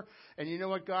 forever. And you know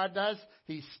what God does?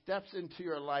 He steps into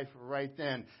your life right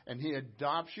then. And he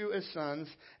adopts you as sons.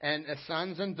 And as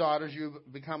sons and daughters, you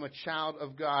become a child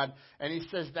of God. And he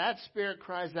says that Spirit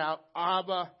cries out,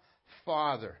 Abba,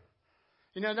 Father.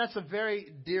 You know, that's a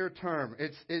very dear term.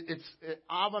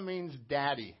 Abba means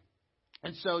daddy.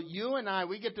 And so you and I,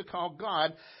 we get to call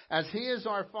God, as he is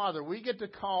our Father, we get to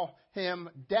call him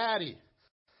daddy.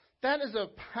 That is a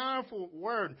powerful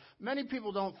word. Many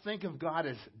people don't think of God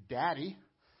as daddy.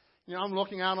 You know, I'm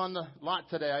looking out on the lot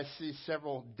today. I see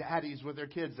several daddies with their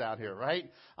kids out here, right?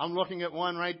 I'm looking at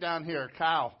one right down here,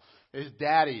 Kyle. His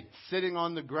daddy sitting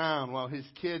on the ground while his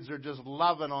kids are just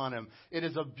loving on him. It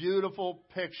is a beautiful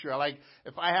picture. Like,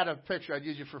 if I had a picture, I'd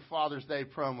use it for Father's Day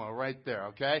promo right there,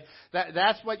 okay?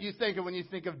 That's what you think of when you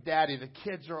think of daddy. The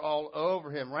kids are all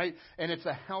over him, right? And it's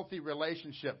a healthy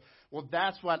relationship. Well,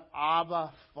 that's what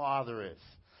Abba, Father is.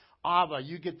 Abba,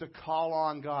 you get to call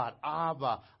on God.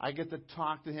 Abba, I get to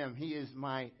talk to him. He is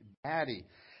my daddy.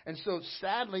 And so,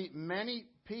 sadly, many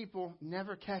people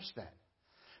never catch that.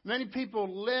 Many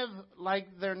people live like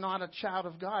they're not a child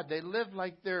of God. They live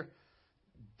like they're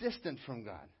distant from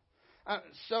God.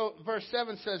 So verse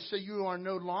 7 says, so you are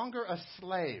no longer a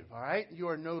slave, all right? You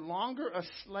are no longer a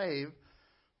slave,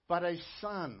 but a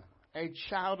son, a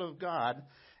child of God.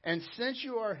 And since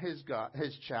you are his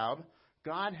child,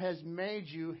 God has made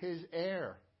you his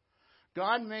heir.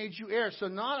 God made you heir. So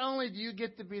not only do you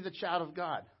get to be the child of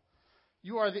God,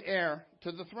 you are the heir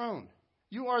to the throne.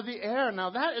 You are the heir.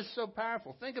 Now that is so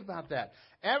powerful. Think about that.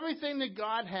 Everything that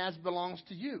God has belongs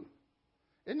to you.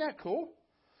 Isn't that cool?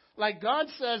 Like God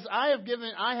says, I have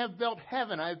built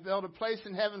heaven. I have built a place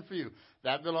in heaven for you.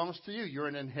 That belongs to you. You're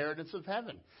an inheritance of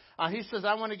heaven. He says,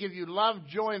 I want to give you love,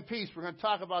 joy, and peace. We're going to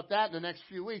talk about that in the next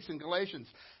few weeks in Galatians.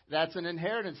 That's an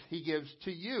inheritance he gives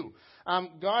to you.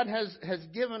 God has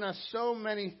given us so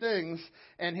many things,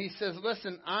 and he says,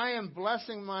 listen, I am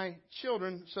blessing my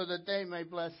children so that they may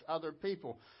bless other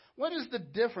people. What is the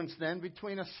difference then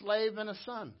between a slave and a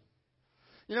son?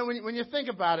 You know, when you think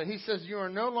about it, he says you are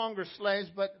no longer slaves,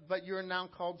 but you are now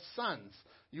called sons.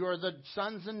 You are the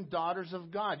sons and daughters of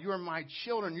God. You are my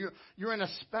children. You're in a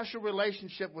special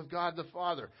relationship with God the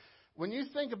Father. When you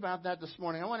think about that this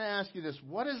morning, I want to ask you this.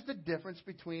 What is the difference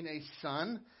between a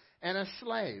son and a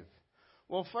slave?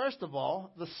 Well, first of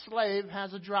all, the slave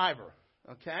has a driver,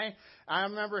 okay? I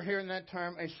remember hearing that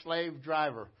term, a slave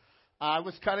driver. I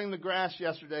was cutting the grass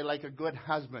yesterday like a good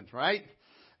husband, right?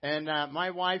 And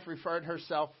my wife referred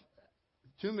herself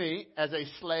to me as a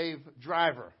slave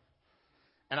driver.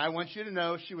 And I want you to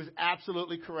know she was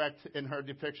absolutely correct in her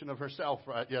depiction of herself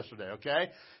yesterday, okay?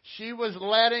 She was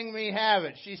letting me have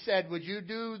it. She said, would you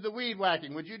do the weed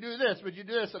whacking? Would you do this? Would you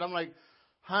do this? And I'm like,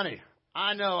 honey,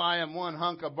 I know I am one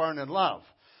hunk of burning love,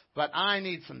 but I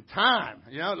need some time.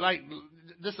 You know, like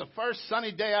this is the first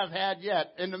sunny day I've had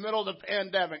yet in the middle of the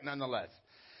pandemic nonetheless.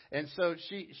 And so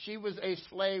she was a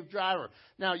slave driver.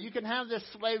 Now, you can have this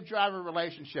slave driver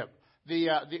relationship.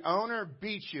 The owner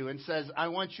beats you and says, I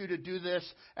want you to do this,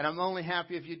 and I'm only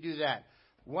happy if you do that.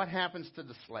 What happens to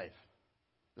the slave?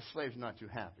 The slave's not too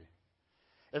happy.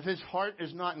 If his heart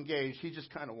is not engaged, he's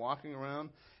just kind of walking around,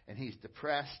 and he's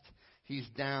depressed. He's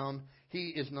down. He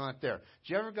is not there.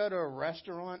 Did you ever go to a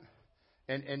restaurant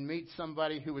and meet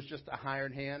somebody who was just a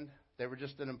hired hand? They were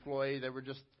just an employee. They were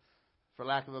just, for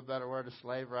lack of a better word, a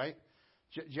slave, right?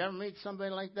 Did you ever meet somebody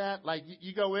like that? Like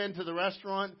you go into the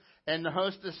restaurant and the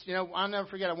hostess, you know, I'll never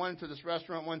forget, I went into this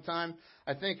restaurant one time.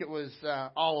 I think it was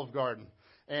Olive Garden.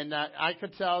 And I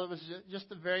could tell it was just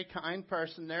a very kind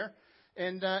person there.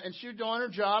 And she was doing her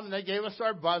job, and they gave us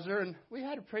our buzzer, and we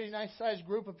had a pretty nice-sized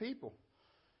group of people.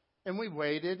 And we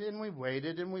waited, and we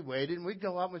waited, and we waited, and we'd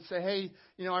go up and say, hey,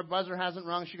 you know, our buzzer hasn't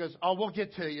rung. She goes, oh, we'll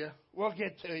get to you. We'll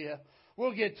get to you.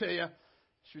 We'll get to you.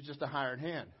 She was just a hired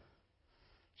hand.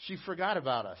 She forgot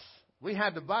about us. We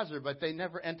had the buzzer, but they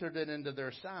never entered it into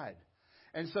their side.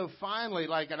 And so finally,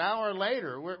 like an hour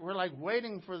later, we're like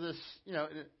waiting for this, you know,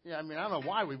 I mean, I don't know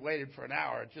why we waited for an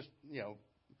hour. It's just, you know,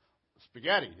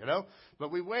 spaghetti, you know.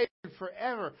 But we waited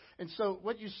forever. And so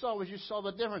what you saw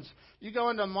the difference. You go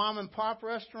into a mom and pop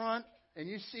restaurant, and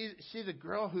you see the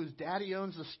girl whose daddy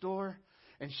owns the store,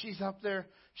 and she's up there.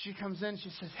 She comes in,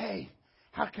 she says, hey,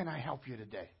 how can I help you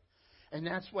today? And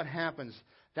that's what happens.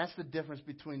 That's the difference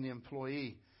between the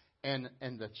employee and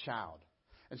the child.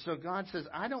 And so God says,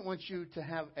 I don't want you to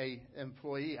have a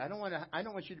employee. I don't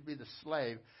want you to be the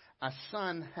slave. A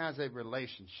son has a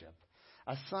relationship.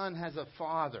 A son has a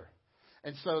father.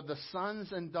 And so the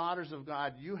sons and daughters of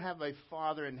God, you have a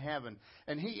father in heaven.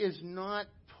 And he is not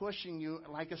pushing you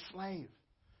like a slave.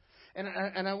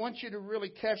 And I want you to really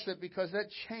catch that, because that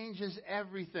changes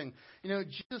everything. You know,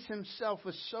 Jesus himself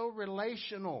was so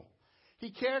relational. He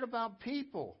cared about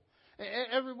people.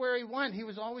 Everywhere he went, he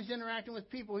was always interacting with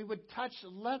people. He would touch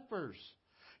lepers.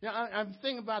 You know, I'm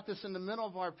thinking about this in the middle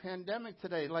of our pandemic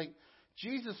today. Like,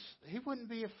 Jesus, he wouldn't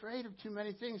be afraid of too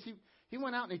many things. He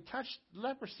went out and he touched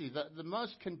leprosy, the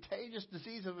most contagious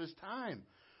disease of his time.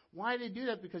 Why did he do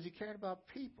that? Because he cared about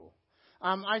people.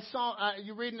 I saw,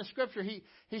 you read in the scripture, he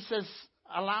says,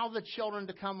 allow the children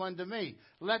to come unto me.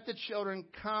 Let the children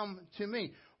come to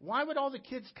me. Why would all the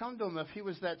kids come to him if he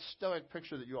was that stoic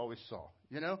picture that you always saw?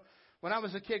 You know, when I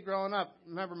was a kid growing up,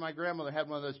 remember my grandmother had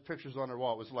one of those pictures on her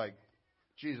wall. It was like,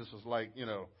 Jesus was like, you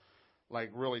know,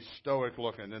 like really stoic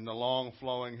looking, and the long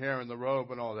flowing hair and the robe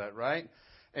and all that, right?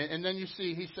 And then you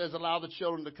see, he says, allow the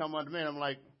children to come unto me. And I'm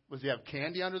like, does he have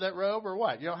candy under that robe or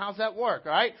what? You know, how's that work,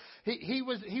 right? He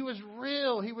was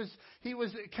real. He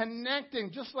was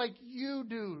connecting just like you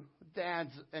do,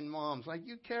 dads and moms. Like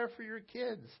you care for your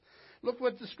kids. Look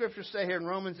what the scriptures say here in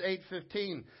Romans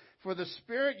 8:15. For the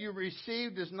spirit you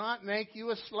received does not make you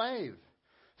a slave.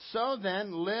 So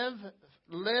then live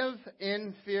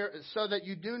in fear, so that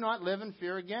you do not live in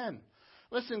fear again.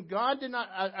 Listen, God did not,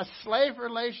 a slave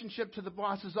relationship to the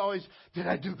boss is always, did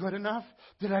I do good enough?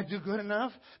 Did I do good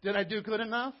enough? Did I do good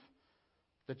enough?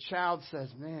 The child says,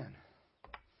 man,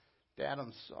 Dad,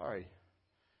 I'm sorry.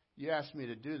 You asked me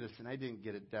to do this and I didn't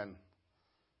get it done.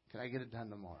 Can I get it done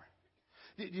tomorrow?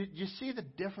 You see the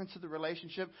difference of the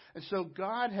relationship? And so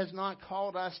God has not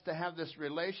called us to have this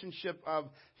relationship of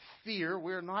fear.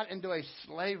 We're not into a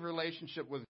slave relationship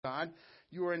with God.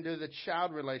 You are into the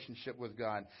child relationship with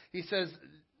God. He says,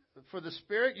 for the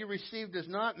Spirit you received does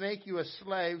not make you a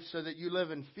slave so that you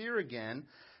live in fear again,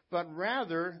 but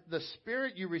rather the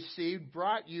Spirit you received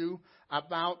brought you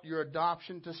about your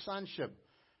adoption to sonship.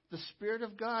 The Spirit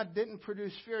of God didn't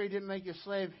produce fear. He didn't make you a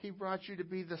slave. He brought you to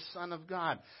be the Son of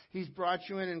God. He's brought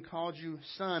you in and called you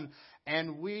Son.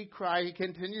 And we cry, he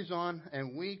continues on,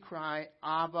 and we cry,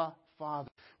 Abba, Father.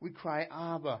 We cry,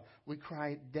 Abba. We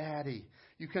cry, Daddy.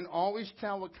 You can always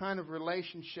tell what kind of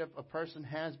relationship a person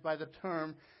has by the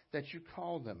term that you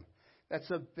call them. That's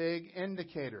a big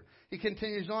indicator. He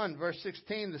continues on, verse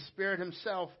 16, the Spirit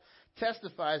himself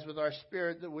testifies with our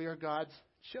spirit that we are God's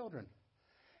children.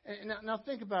 And now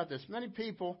think about this. Many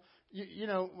people, you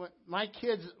know, my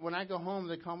kids, when I go home,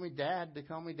 they call me Dad. They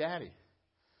call me Daddy.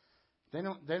 They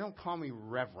don't call me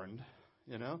Reverend.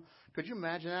 You know, could you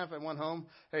imagine that if I went home?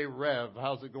 Hey, Rev,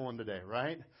 how's it going today?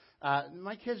 Right?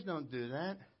 My kids don't do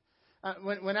that.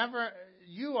 Whenever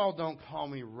you all don't call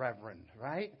me Reverend,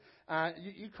 right?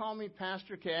 You call me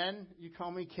Pastor Ken. You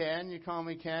call me Ken. You call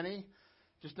me Kenny.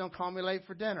 Just don't call me late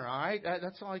for dinner, all right?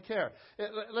 That's all I care.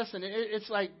 Listen, it's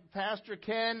like Pastor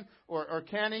Ken or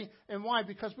Kenny. And why?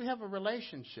 Because we have a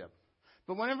relationship.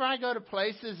 But whenever I go to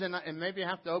places and maybe I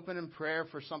have to open in prayer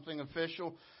for something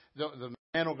official, the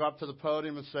man will go up to the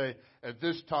podium and say, at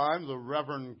this time, the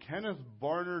Reverend Kenneth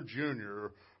Barner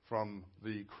Jr. from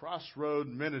the Crossroads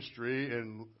Ministry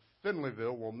in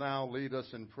Finleyville will now lead us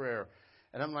in prayer.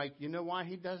 And I'm like, you know why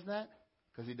he does that?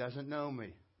 Because he doesn't know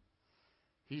me.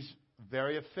 He's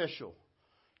very official.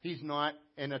 He's not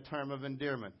in a term of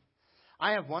endearment.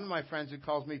 I have one of my friends who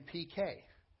calls me PK.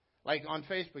 Like on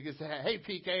Facebook, he says, hey,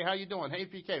 PK, how you doing? Hey,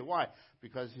 PK. Why?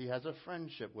 Because he has a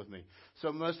friendship with me.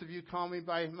 So most of you call me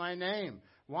by my name.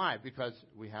 Why? Because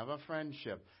we have a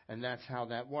friendship, and that's how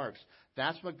that works.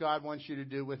 That's what God wants you to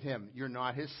do with him. You're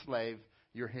not his slave.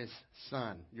 You're his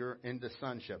son. You're into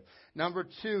sonship. Number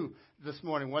 2 this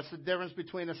morning, what's the difference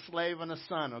between a slave and a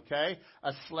son, okay?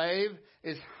 A slave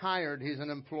is hired. He's an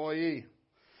employee.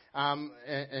 And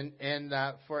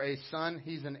for a son,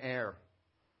 he's an heir.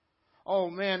 Oh,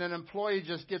 man, an employee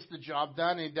just gets the job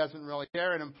done and he doesn't really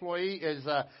care. An employee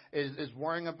is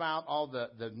worrying about all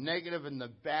the negative and the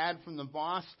bad from the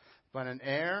boss. But an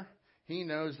heir, he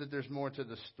knows that there's more to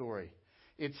the story.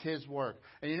 It's his work.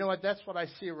 And you know what? That's what I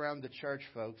see around the church,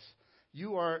 folks.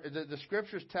 You are the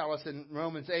scriptures tell us in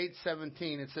Romans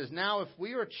 8:17. It says, now if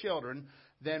we are children,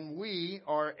 then we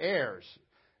are heirs,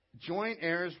 joint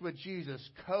heirs with Jesus,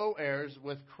 co-heirs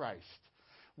with Christ.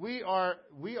 We are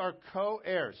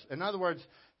co-heirs. In other words,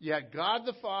 you have God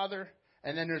the Father,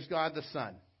 and then there's God the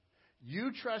Son.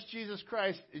 You trust Jesus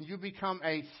Christ, and you become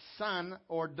a son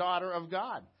or daughter of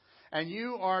God. And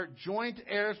you are joint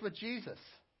heirs with Jesus.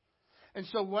 And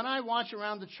so what I watch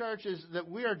around the church is that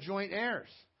we are joint heirs.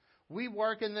 We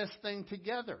work in this thing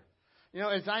together. You know,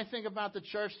 as I think about the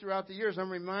church throughout the years, I'm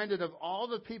reminded of all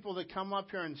the people that come up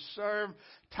here and serve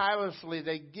tirelessly.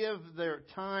 They give their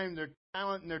time, their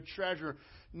talent, and their treasure,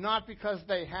 not because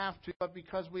they have to, but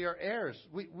because we are heirs.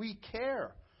 We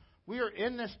care. We are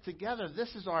in this together.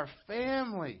 This is our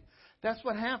family. That's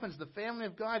what happens. The family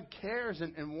of God cares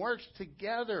and works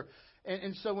together.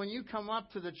 And so when you come up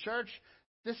to the church,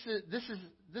 this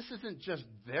isn't just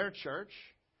their church.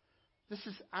 This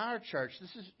is our church.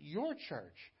 This is your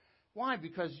church. Why?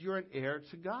 Because you're an heir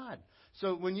to God.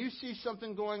 So when you see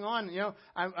something going on, you know,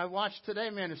 I watched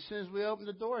today, man, as soon as we opened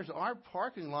the doors, our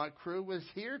parking lot crew was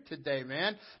here today,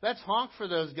 man. Let's honk for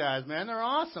those guys, man. They're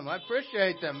awesome. I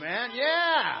appreciate them, man.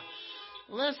 Yeah.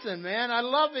 Listen, man, I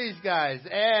love these guys.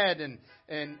 Ed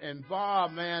and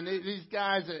Bob, man. These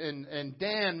guys and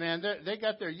Dan, man, they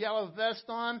got their yellow vest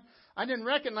on. I didn't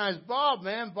recognize Bob,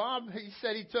 man. Bob, he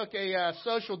said he took a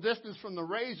social distance from the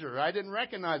razor. I didn't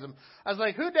recognize him. I was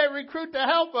like, who'd they recruit to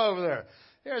help over there?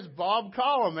 Here's Bob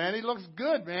Collum, man. He looks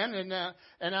good, man.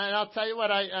 And I'll tell you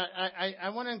what, I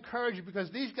want to encourage you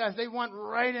because these guys, they went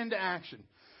right into action.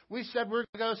 We said we're going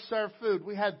to go serve food.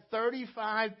 We had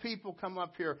 35 people come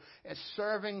up here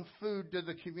serving food to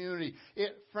the community.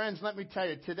 Friends, let me tell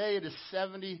you, today it is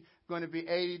going to be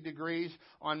 80 degrees.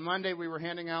 On Monday, we were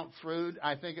handing out fruit.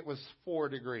 I think it was 4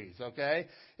 degrees, okay?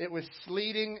 It was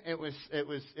sleeting. It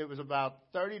was about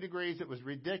 30 degrees. It was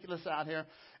ridiculous out here,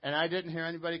 and I didn't hear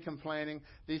anybody complaining.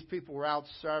 These people were out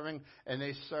serving, and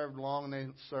they served long, and they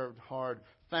served hard.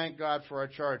 Thank God for our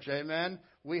church. Amen?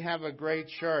 We have a great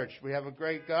church. We have a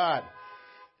great God.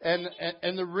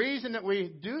 And the reason that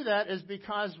we do that is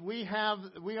because we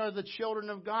are the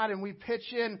children of God, and we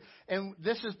pitch in, and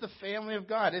this is the family of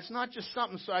God. It's not just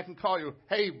something so I can call you,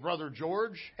 hey, Brother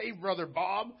George, hey, Brother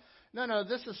Bob. No,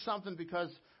 this is something because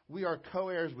we are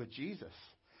co-heirs with Jesus.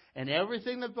 And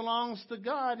everything that belongs to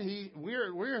God,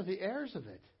 we're the heirs of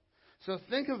it. So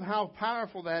think of how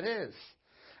powerful that is.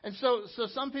 And so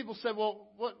some people say,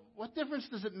 well, what difference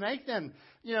does it make then?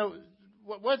 You know,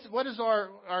 what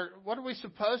are we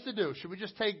supposed to do? Should we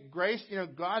just take grace? You know,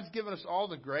 God's given us all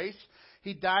the grace.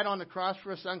 He died on the cross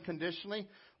for us unconditionally.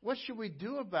 What should we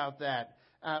do about that?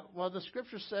 Well, the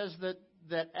Scripture says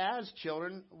that as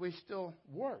children, we still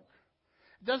work.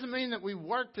 It doesn't mean that we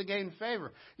work to gain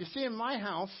favor. You see, in my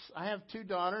house, I have 2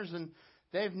 daughters, and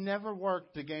they've never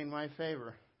worked to gain my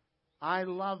favor. I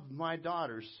love my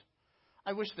daughters.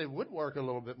 I wish they would work a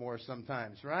little bit more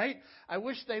sometimes, right? I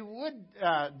wish they would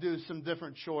do some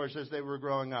different chores as they were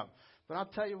growing up. But I'll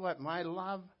tell you what, my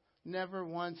love never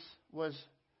once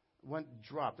went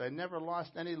dropped. I never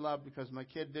lost any love because my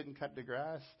kid didn't cut the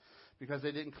grass, because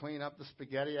they didn't clean up the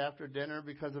spaghetti after dinner,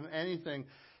 because of anything.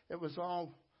 It was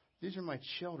all, these are my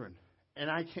children.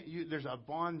 And there's a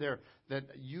bond there that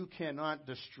you cannot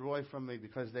destroy from me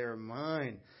because they are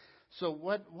mine. So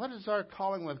what is our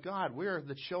calling with God? We are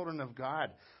the children of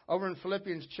God. Over in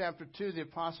Philippians chapter 2, the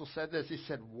apostle said this. He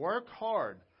said, work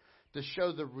hard to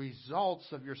show the results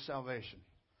of your salvation.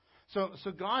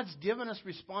 So God's given us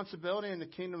responsibility in the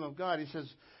kingdom of God. He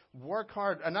says, work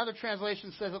hard. Another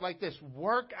translation says it like this,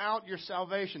 work out your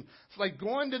salvation. It's like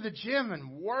going to the gym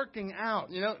and working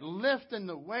out, lifting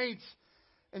the weights.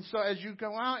 And so as you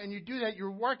go out and you do that,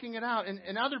 you're working it out,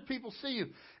 and other people see you.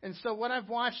 And so what I've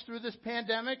watched through this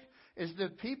pandemic is the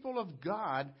people of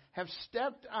God have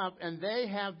stepped up, and they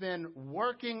have been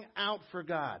working out for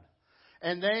God.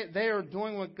 And they are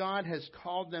doing what God has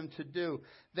called them to do.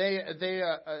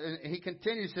 He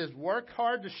continues, says, work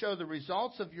hard to show the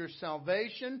results of your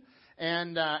salvation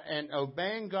and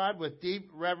obeying God with deep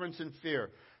reverence and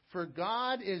fear. For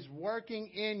God is working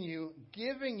in you,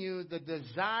 giving you the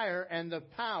desire and the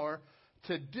power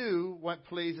to do what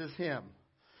pleases Him.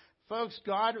 Folks,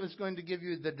 God is going to give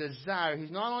you the desire.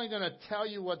 He's not only going to tell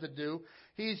you what to do,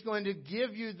 He's going to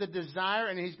give you the desire,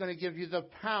 and He's going to give you the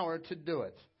power to do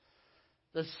it.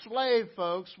 The slave,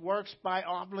 folks, works by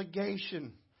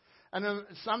obligation. And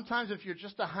sometimes if you're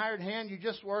just a hired hand, you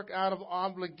just work out of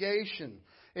obligation.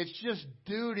 It's just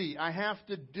duty. I have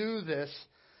to do this.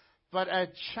 But a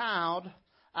child,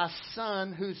 a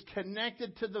son who's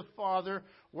connected to the Father,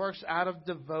 works out of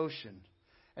devotion.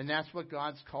 And that's what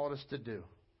God's called us to do.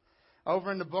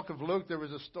 Over in the book of Luke, there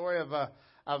was a story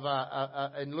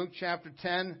in Luke chapter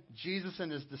 10, Jesus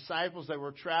and His disciples, they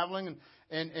were traveling,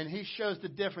 and He shows the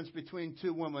difference between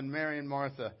 2 women, Mary and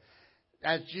Martha.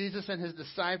 As Jesus and His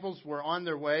disciples were on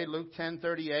their way, Luke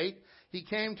 10:38, He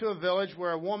came to a village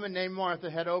where a woman named Martha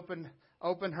had opened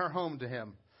her home to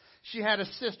Him. She had a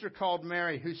sister called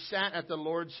Mary who sat at the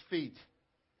Lord's feet,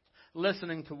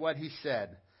 listening to what He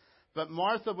said. But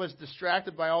Martha was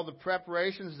distracted by all the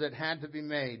preparations that had to be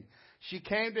made. She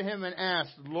came to Him and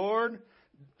asked, Lord,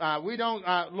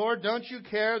 don't you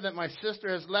care that my sister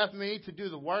has left me to do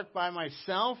the work by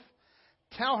myself?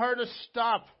 Tell her to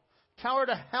stop. Tell her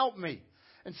to help me.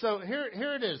 And so here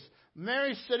it is.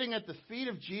 Mary's sitting at the feet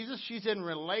of Jesus. She's in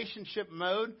relationship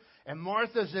mode. And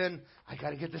Martha's in, I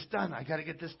got to get this done. I got to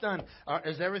get this done.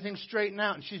 Is everything straightened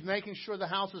out? And she's making sure the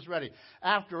house is ready.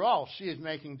 After all, she is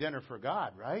making dinner for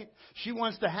God, right? She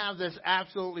wants to have this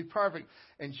absolutely perfect.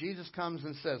 And Jesus comes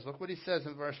and says, look what He says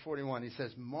in verse 41. He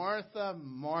says, Martha,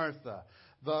 Martha,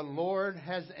 the Lord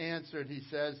has answered. He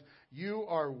says, you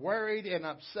are worried and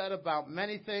upset about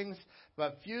many things,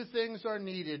 but few things are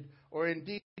needed, or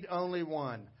indeed only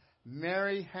one.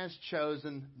 Mary has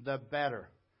chosen the better.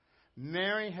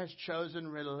 Mary has chosen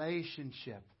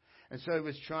relationship. And so He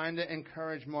was trying to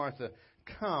encourage Martha,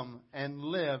 come and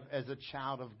live as a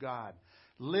child of God.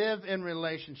 Live in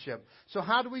relationship. So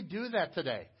how do we do that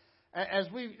today? As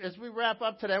we wrap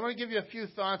up today, I want to give you a few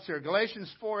thoughts here.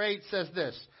 Galatians 4:8 says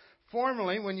this,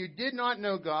 formerly, when you did not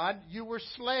know God, you were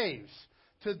slaves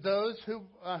to those who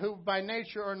by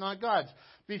nature are not God's.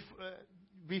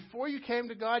 Before you came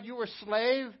to God, you were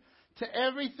slave to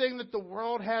everything that the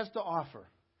world has to offer.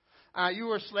 You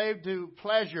were a slave to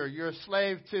pleasure. You're a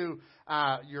slave to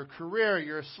your career.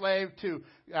 You're a slave to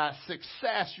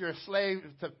success. You're a slave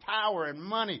to power and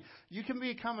money. You can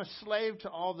become a slave to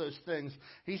all those things.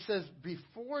 He says,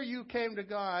 before you came to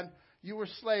God, you were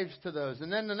slaves to those.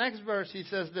 And then the next verse, he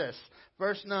says this,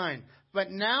 verse 9.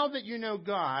 But now that you know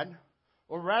God,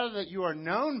 or rather that you are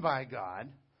known by God,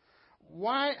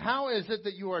 how is it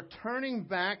that you are turning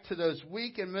back to those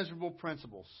weak and miserable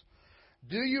principles?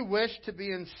 Do you wish to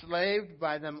be enslaved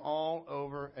by them all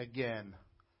over again?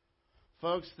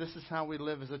 Folks, this is how we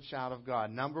live as a child of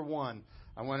God. Number one,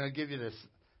 I want to give you this.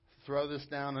 Throw this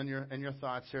down in your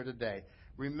thoughts here today.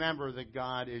 Remember that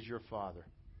God is your Father.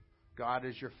 God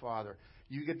is your Father.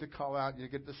 You get to call out, you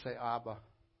get to say, Abba,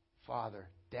 Father,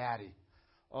 Daddy.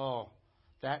 Oh,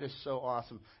 that is so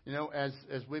awesome. You know, as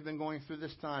we've been going through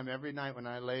this time, every night when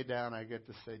I lay down, I get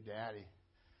to say, Daddy,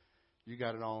 you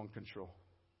got it all in control.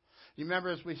 You remember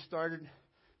as we started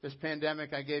this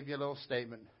pandemic, I gave you a little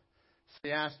statement. So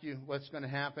I asked you what's going to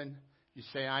happen. You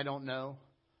say, I don't know,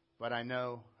 but I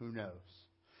know who knows.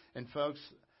 And folks,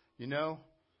 you know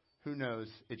who knows?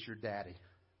 It's your daddy.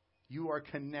 You are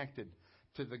connected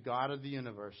to the God of the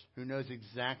universe who knows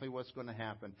exactly what's going to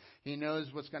happen. He knows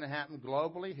what's going to happen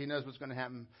globally. He knows what's going to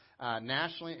happen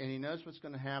nationally. And He knows what's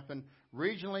going to happen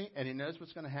regionally. And He knows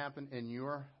what's going to happen in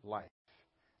your life.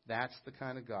 That's the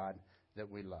kind of God that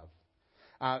we love.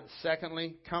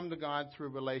 Secondly, come to God through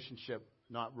relationship,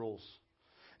 not rules.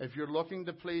 If you're looking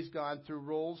to please God through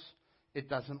rules, it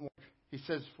doesn't work. He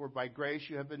says, for by grace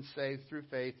you have been saved through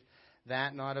faith,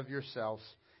 that not of yourselves.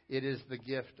 It is the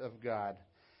gift of God.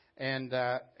 And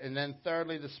then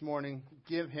thirdly this morning,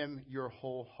 give Him your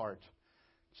whole heart.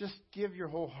 Just give your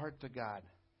whole heart to God.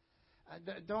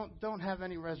 Don't have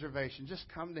any reservation. Just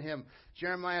come to Him.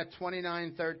 Jeremiah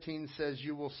 29:13 says,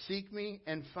 you will seek me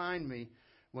and find me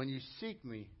when you seek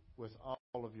me with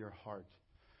all of your heart.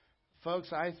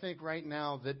 Folks, I think right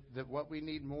now that what we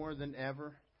need more than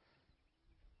ever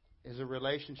is a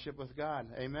relationship with God.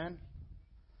 Amen?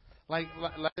 Like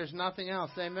there's nothing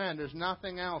else. Amen. There's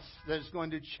nothing else that's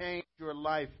going to change your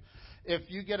life. If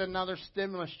you get another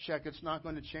stimulus check, it's not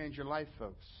going to change your life,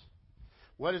 folks.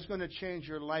 What is going to change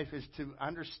your life is to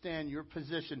understand your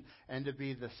position and to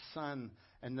be the son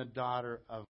and the daughter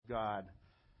of God.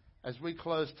 As we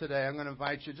close today, I'm going to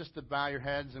invite you just to bow your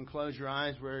heads and close your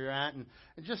eyes where you're at. And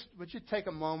just, would you take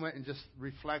a moment and just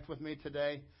reflect with me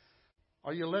today?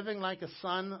 Are you living like a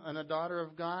son and a daughter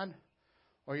of God?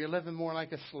 Or are you living more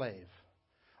like a slave?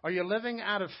 Are you living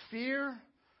out of fear?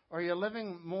 Or are you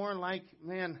living more like,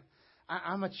 man,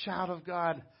 I'm a child of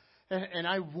God and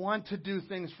I want to do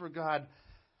things for God?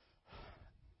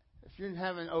 If you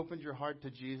haven't opened your heart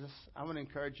to Jesus, I want to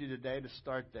encourage you today to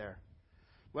start there.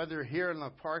 Whether you're here in the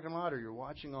parking lot or you're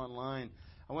watching online,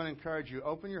 I want to encourage you,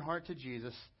 open your heart to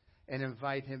Jesus and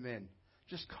invite Him in.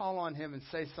 Just call on Him and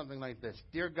say something like this.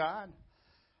 Dear God,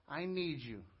 I need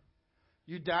you.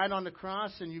 You died on the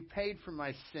cross and you paid for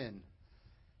my sin.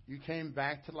 You came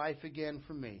back to life again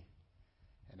for me.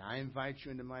 And I invite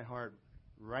you into my heart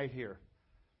right here,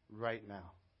 right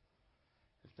now.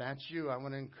 If that's you, I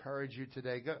want to encourage you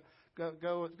today. Go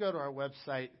to our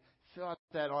website, fill out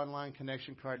that online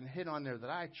connection card, and hit on there that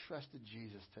I trusted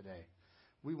Jesus today.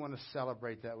 We want to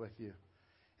celebrate that with you.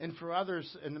 And for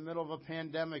others in the middle of a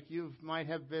pandemic, you might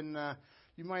have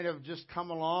just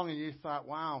come along and you thought,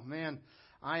 wow, man,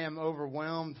 I am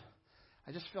overwhelmed.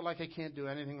 I just feel like I can't do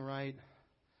anything right.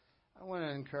 I want to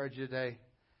encourage you today.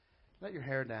 Let your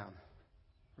hair down.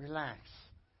 Relax.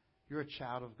 You're a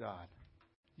child of God.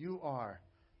 You are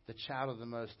the child of the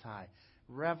Most High.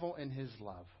 Revel in His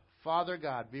love. Father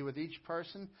God, be with each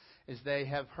person as they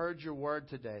have heard your word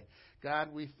today.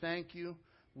 God, we thank you.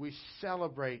 We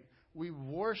celebrate. We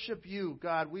worship you,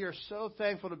 God. We are so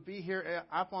thankful to be here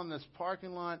up on this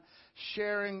parking lot,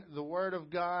 sharing the Word of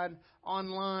God,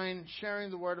 online,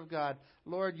 sharing the Word of God.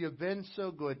 Lord, you've been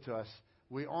so good to us.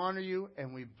 We honor you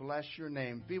and we bless your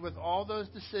name. Be with all those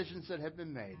decisions that have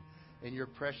been made. In your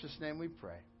precious name we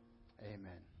pray.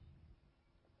 Amen.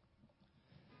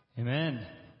 Amen.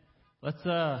 Let's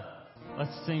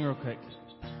sing real quick.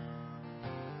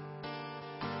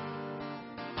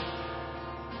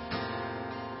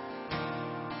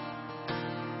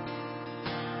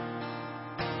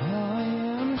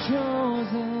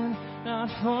 Chosen, not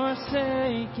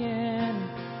forsaken.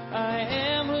 I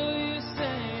am who you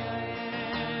say I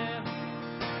am.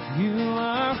 You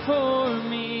are for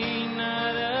me,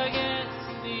 not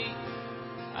against me.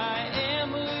 I am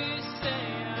who you say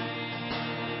I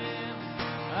am.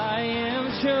 I am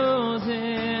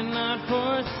chosen, not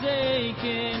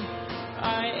forsaken.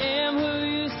 I am who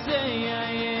you say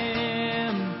I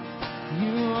am.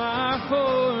 You are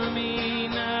for me.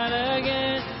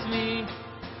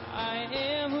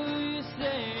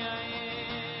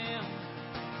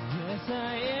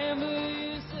 I am who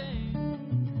you say.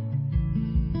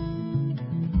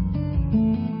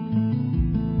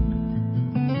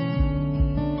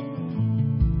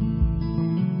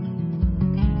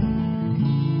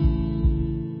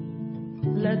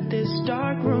 Let this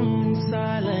dark room in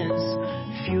silence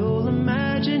fuel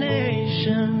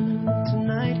imagination.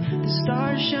 Tonight the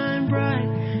stars shine bright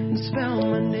and spell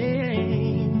my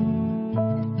name.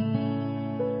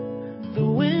 The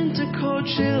winter cold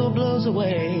chill blows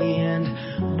away and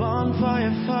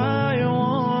bonfire fire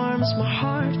warms my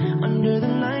heart. Under the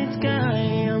night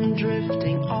sky I'm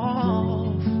drifting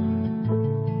off.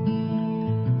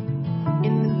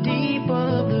 In the deep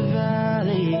of the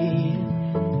valley,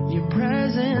 your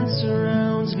presence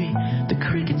surrounds me. The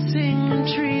crickets sing and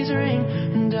trees ring,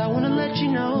 and I want to let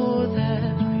you know that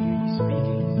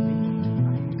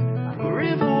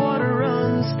river water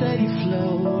runs steady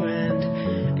flow, and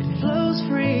it flows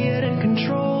free yet in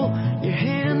control. Your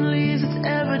hand leaves its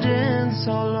evidence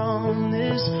all on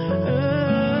this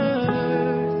earth.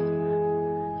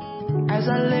 As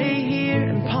I lay here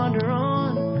and ponder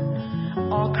on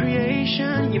all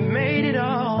creation, you made it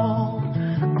all.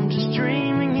 I'm just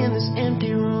dreaming in this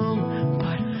empty room,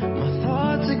 but my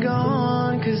thoughts are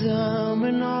gone, 'cause I'm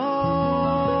in awe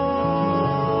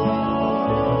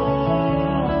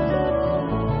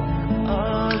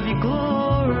of your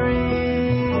glory.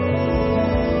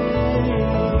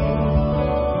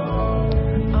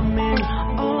 I'm in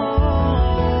awe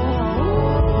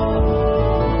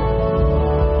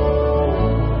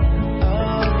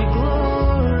of your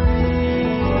glory.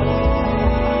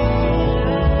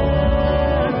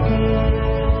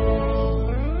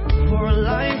 For a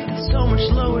life that's so much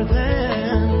lower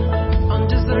than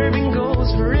undeserving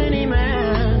goals for any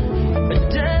man, a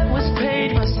debt was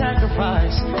paid by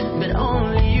sacrifice that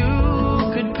only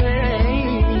you could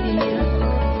pay.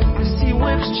 I see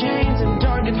whips, chains, and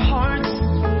darkened hearts.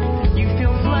 You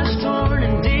feel flesh torn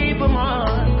and deeper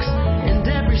marks, and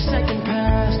every second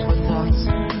passed with thoughts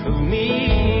of me.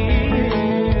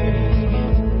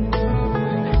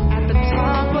 At the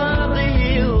top of the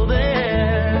hill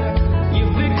there, your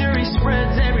victory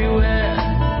spreads everywhere.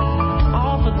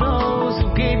 All for those who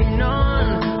gave you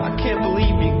none. I can't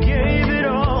believe you gave it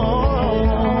all.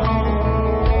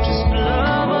 Just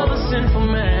love of a sinful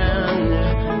man.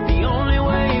 The only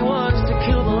way was to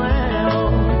kill the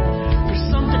lamb. For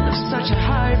something of such a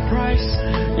high price,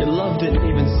 your love didn't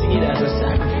even see it as a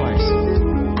sacrifice.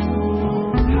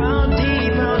 How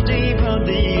deep, how deep, how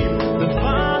deep the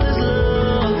Father's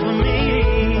love for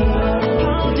me.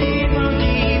 How deep,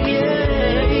 yeah.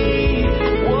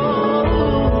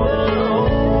 Whoa,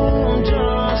 I'm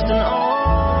just in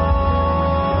awe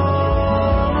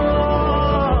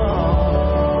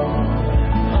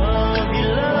of your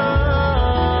love.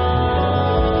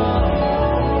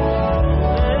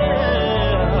 Yeah,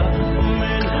 I'm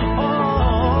in awe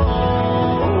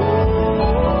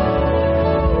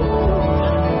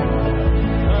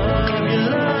of your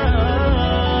love.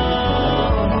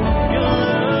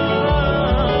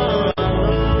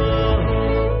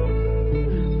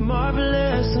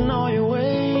 Marvelous in all your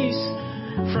ways,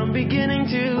 from beginning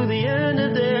to the end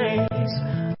of days.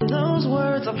 Those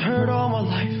words I've heard all my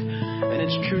life, and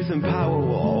its truth and power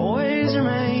will always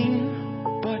remain.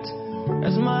 But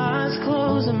as my eyes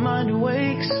close and mind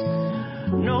awakes,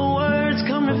 no words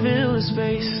come to fill the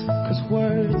space. 'Cause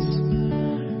words,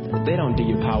 they don't do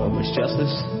your power much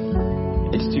justice.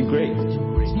 It's too great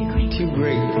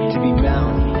to be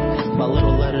bound by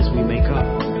little letters we make up.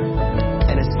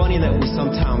 And it's funny that we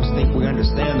sometimes think we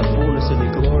understand the fullness of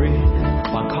your glory,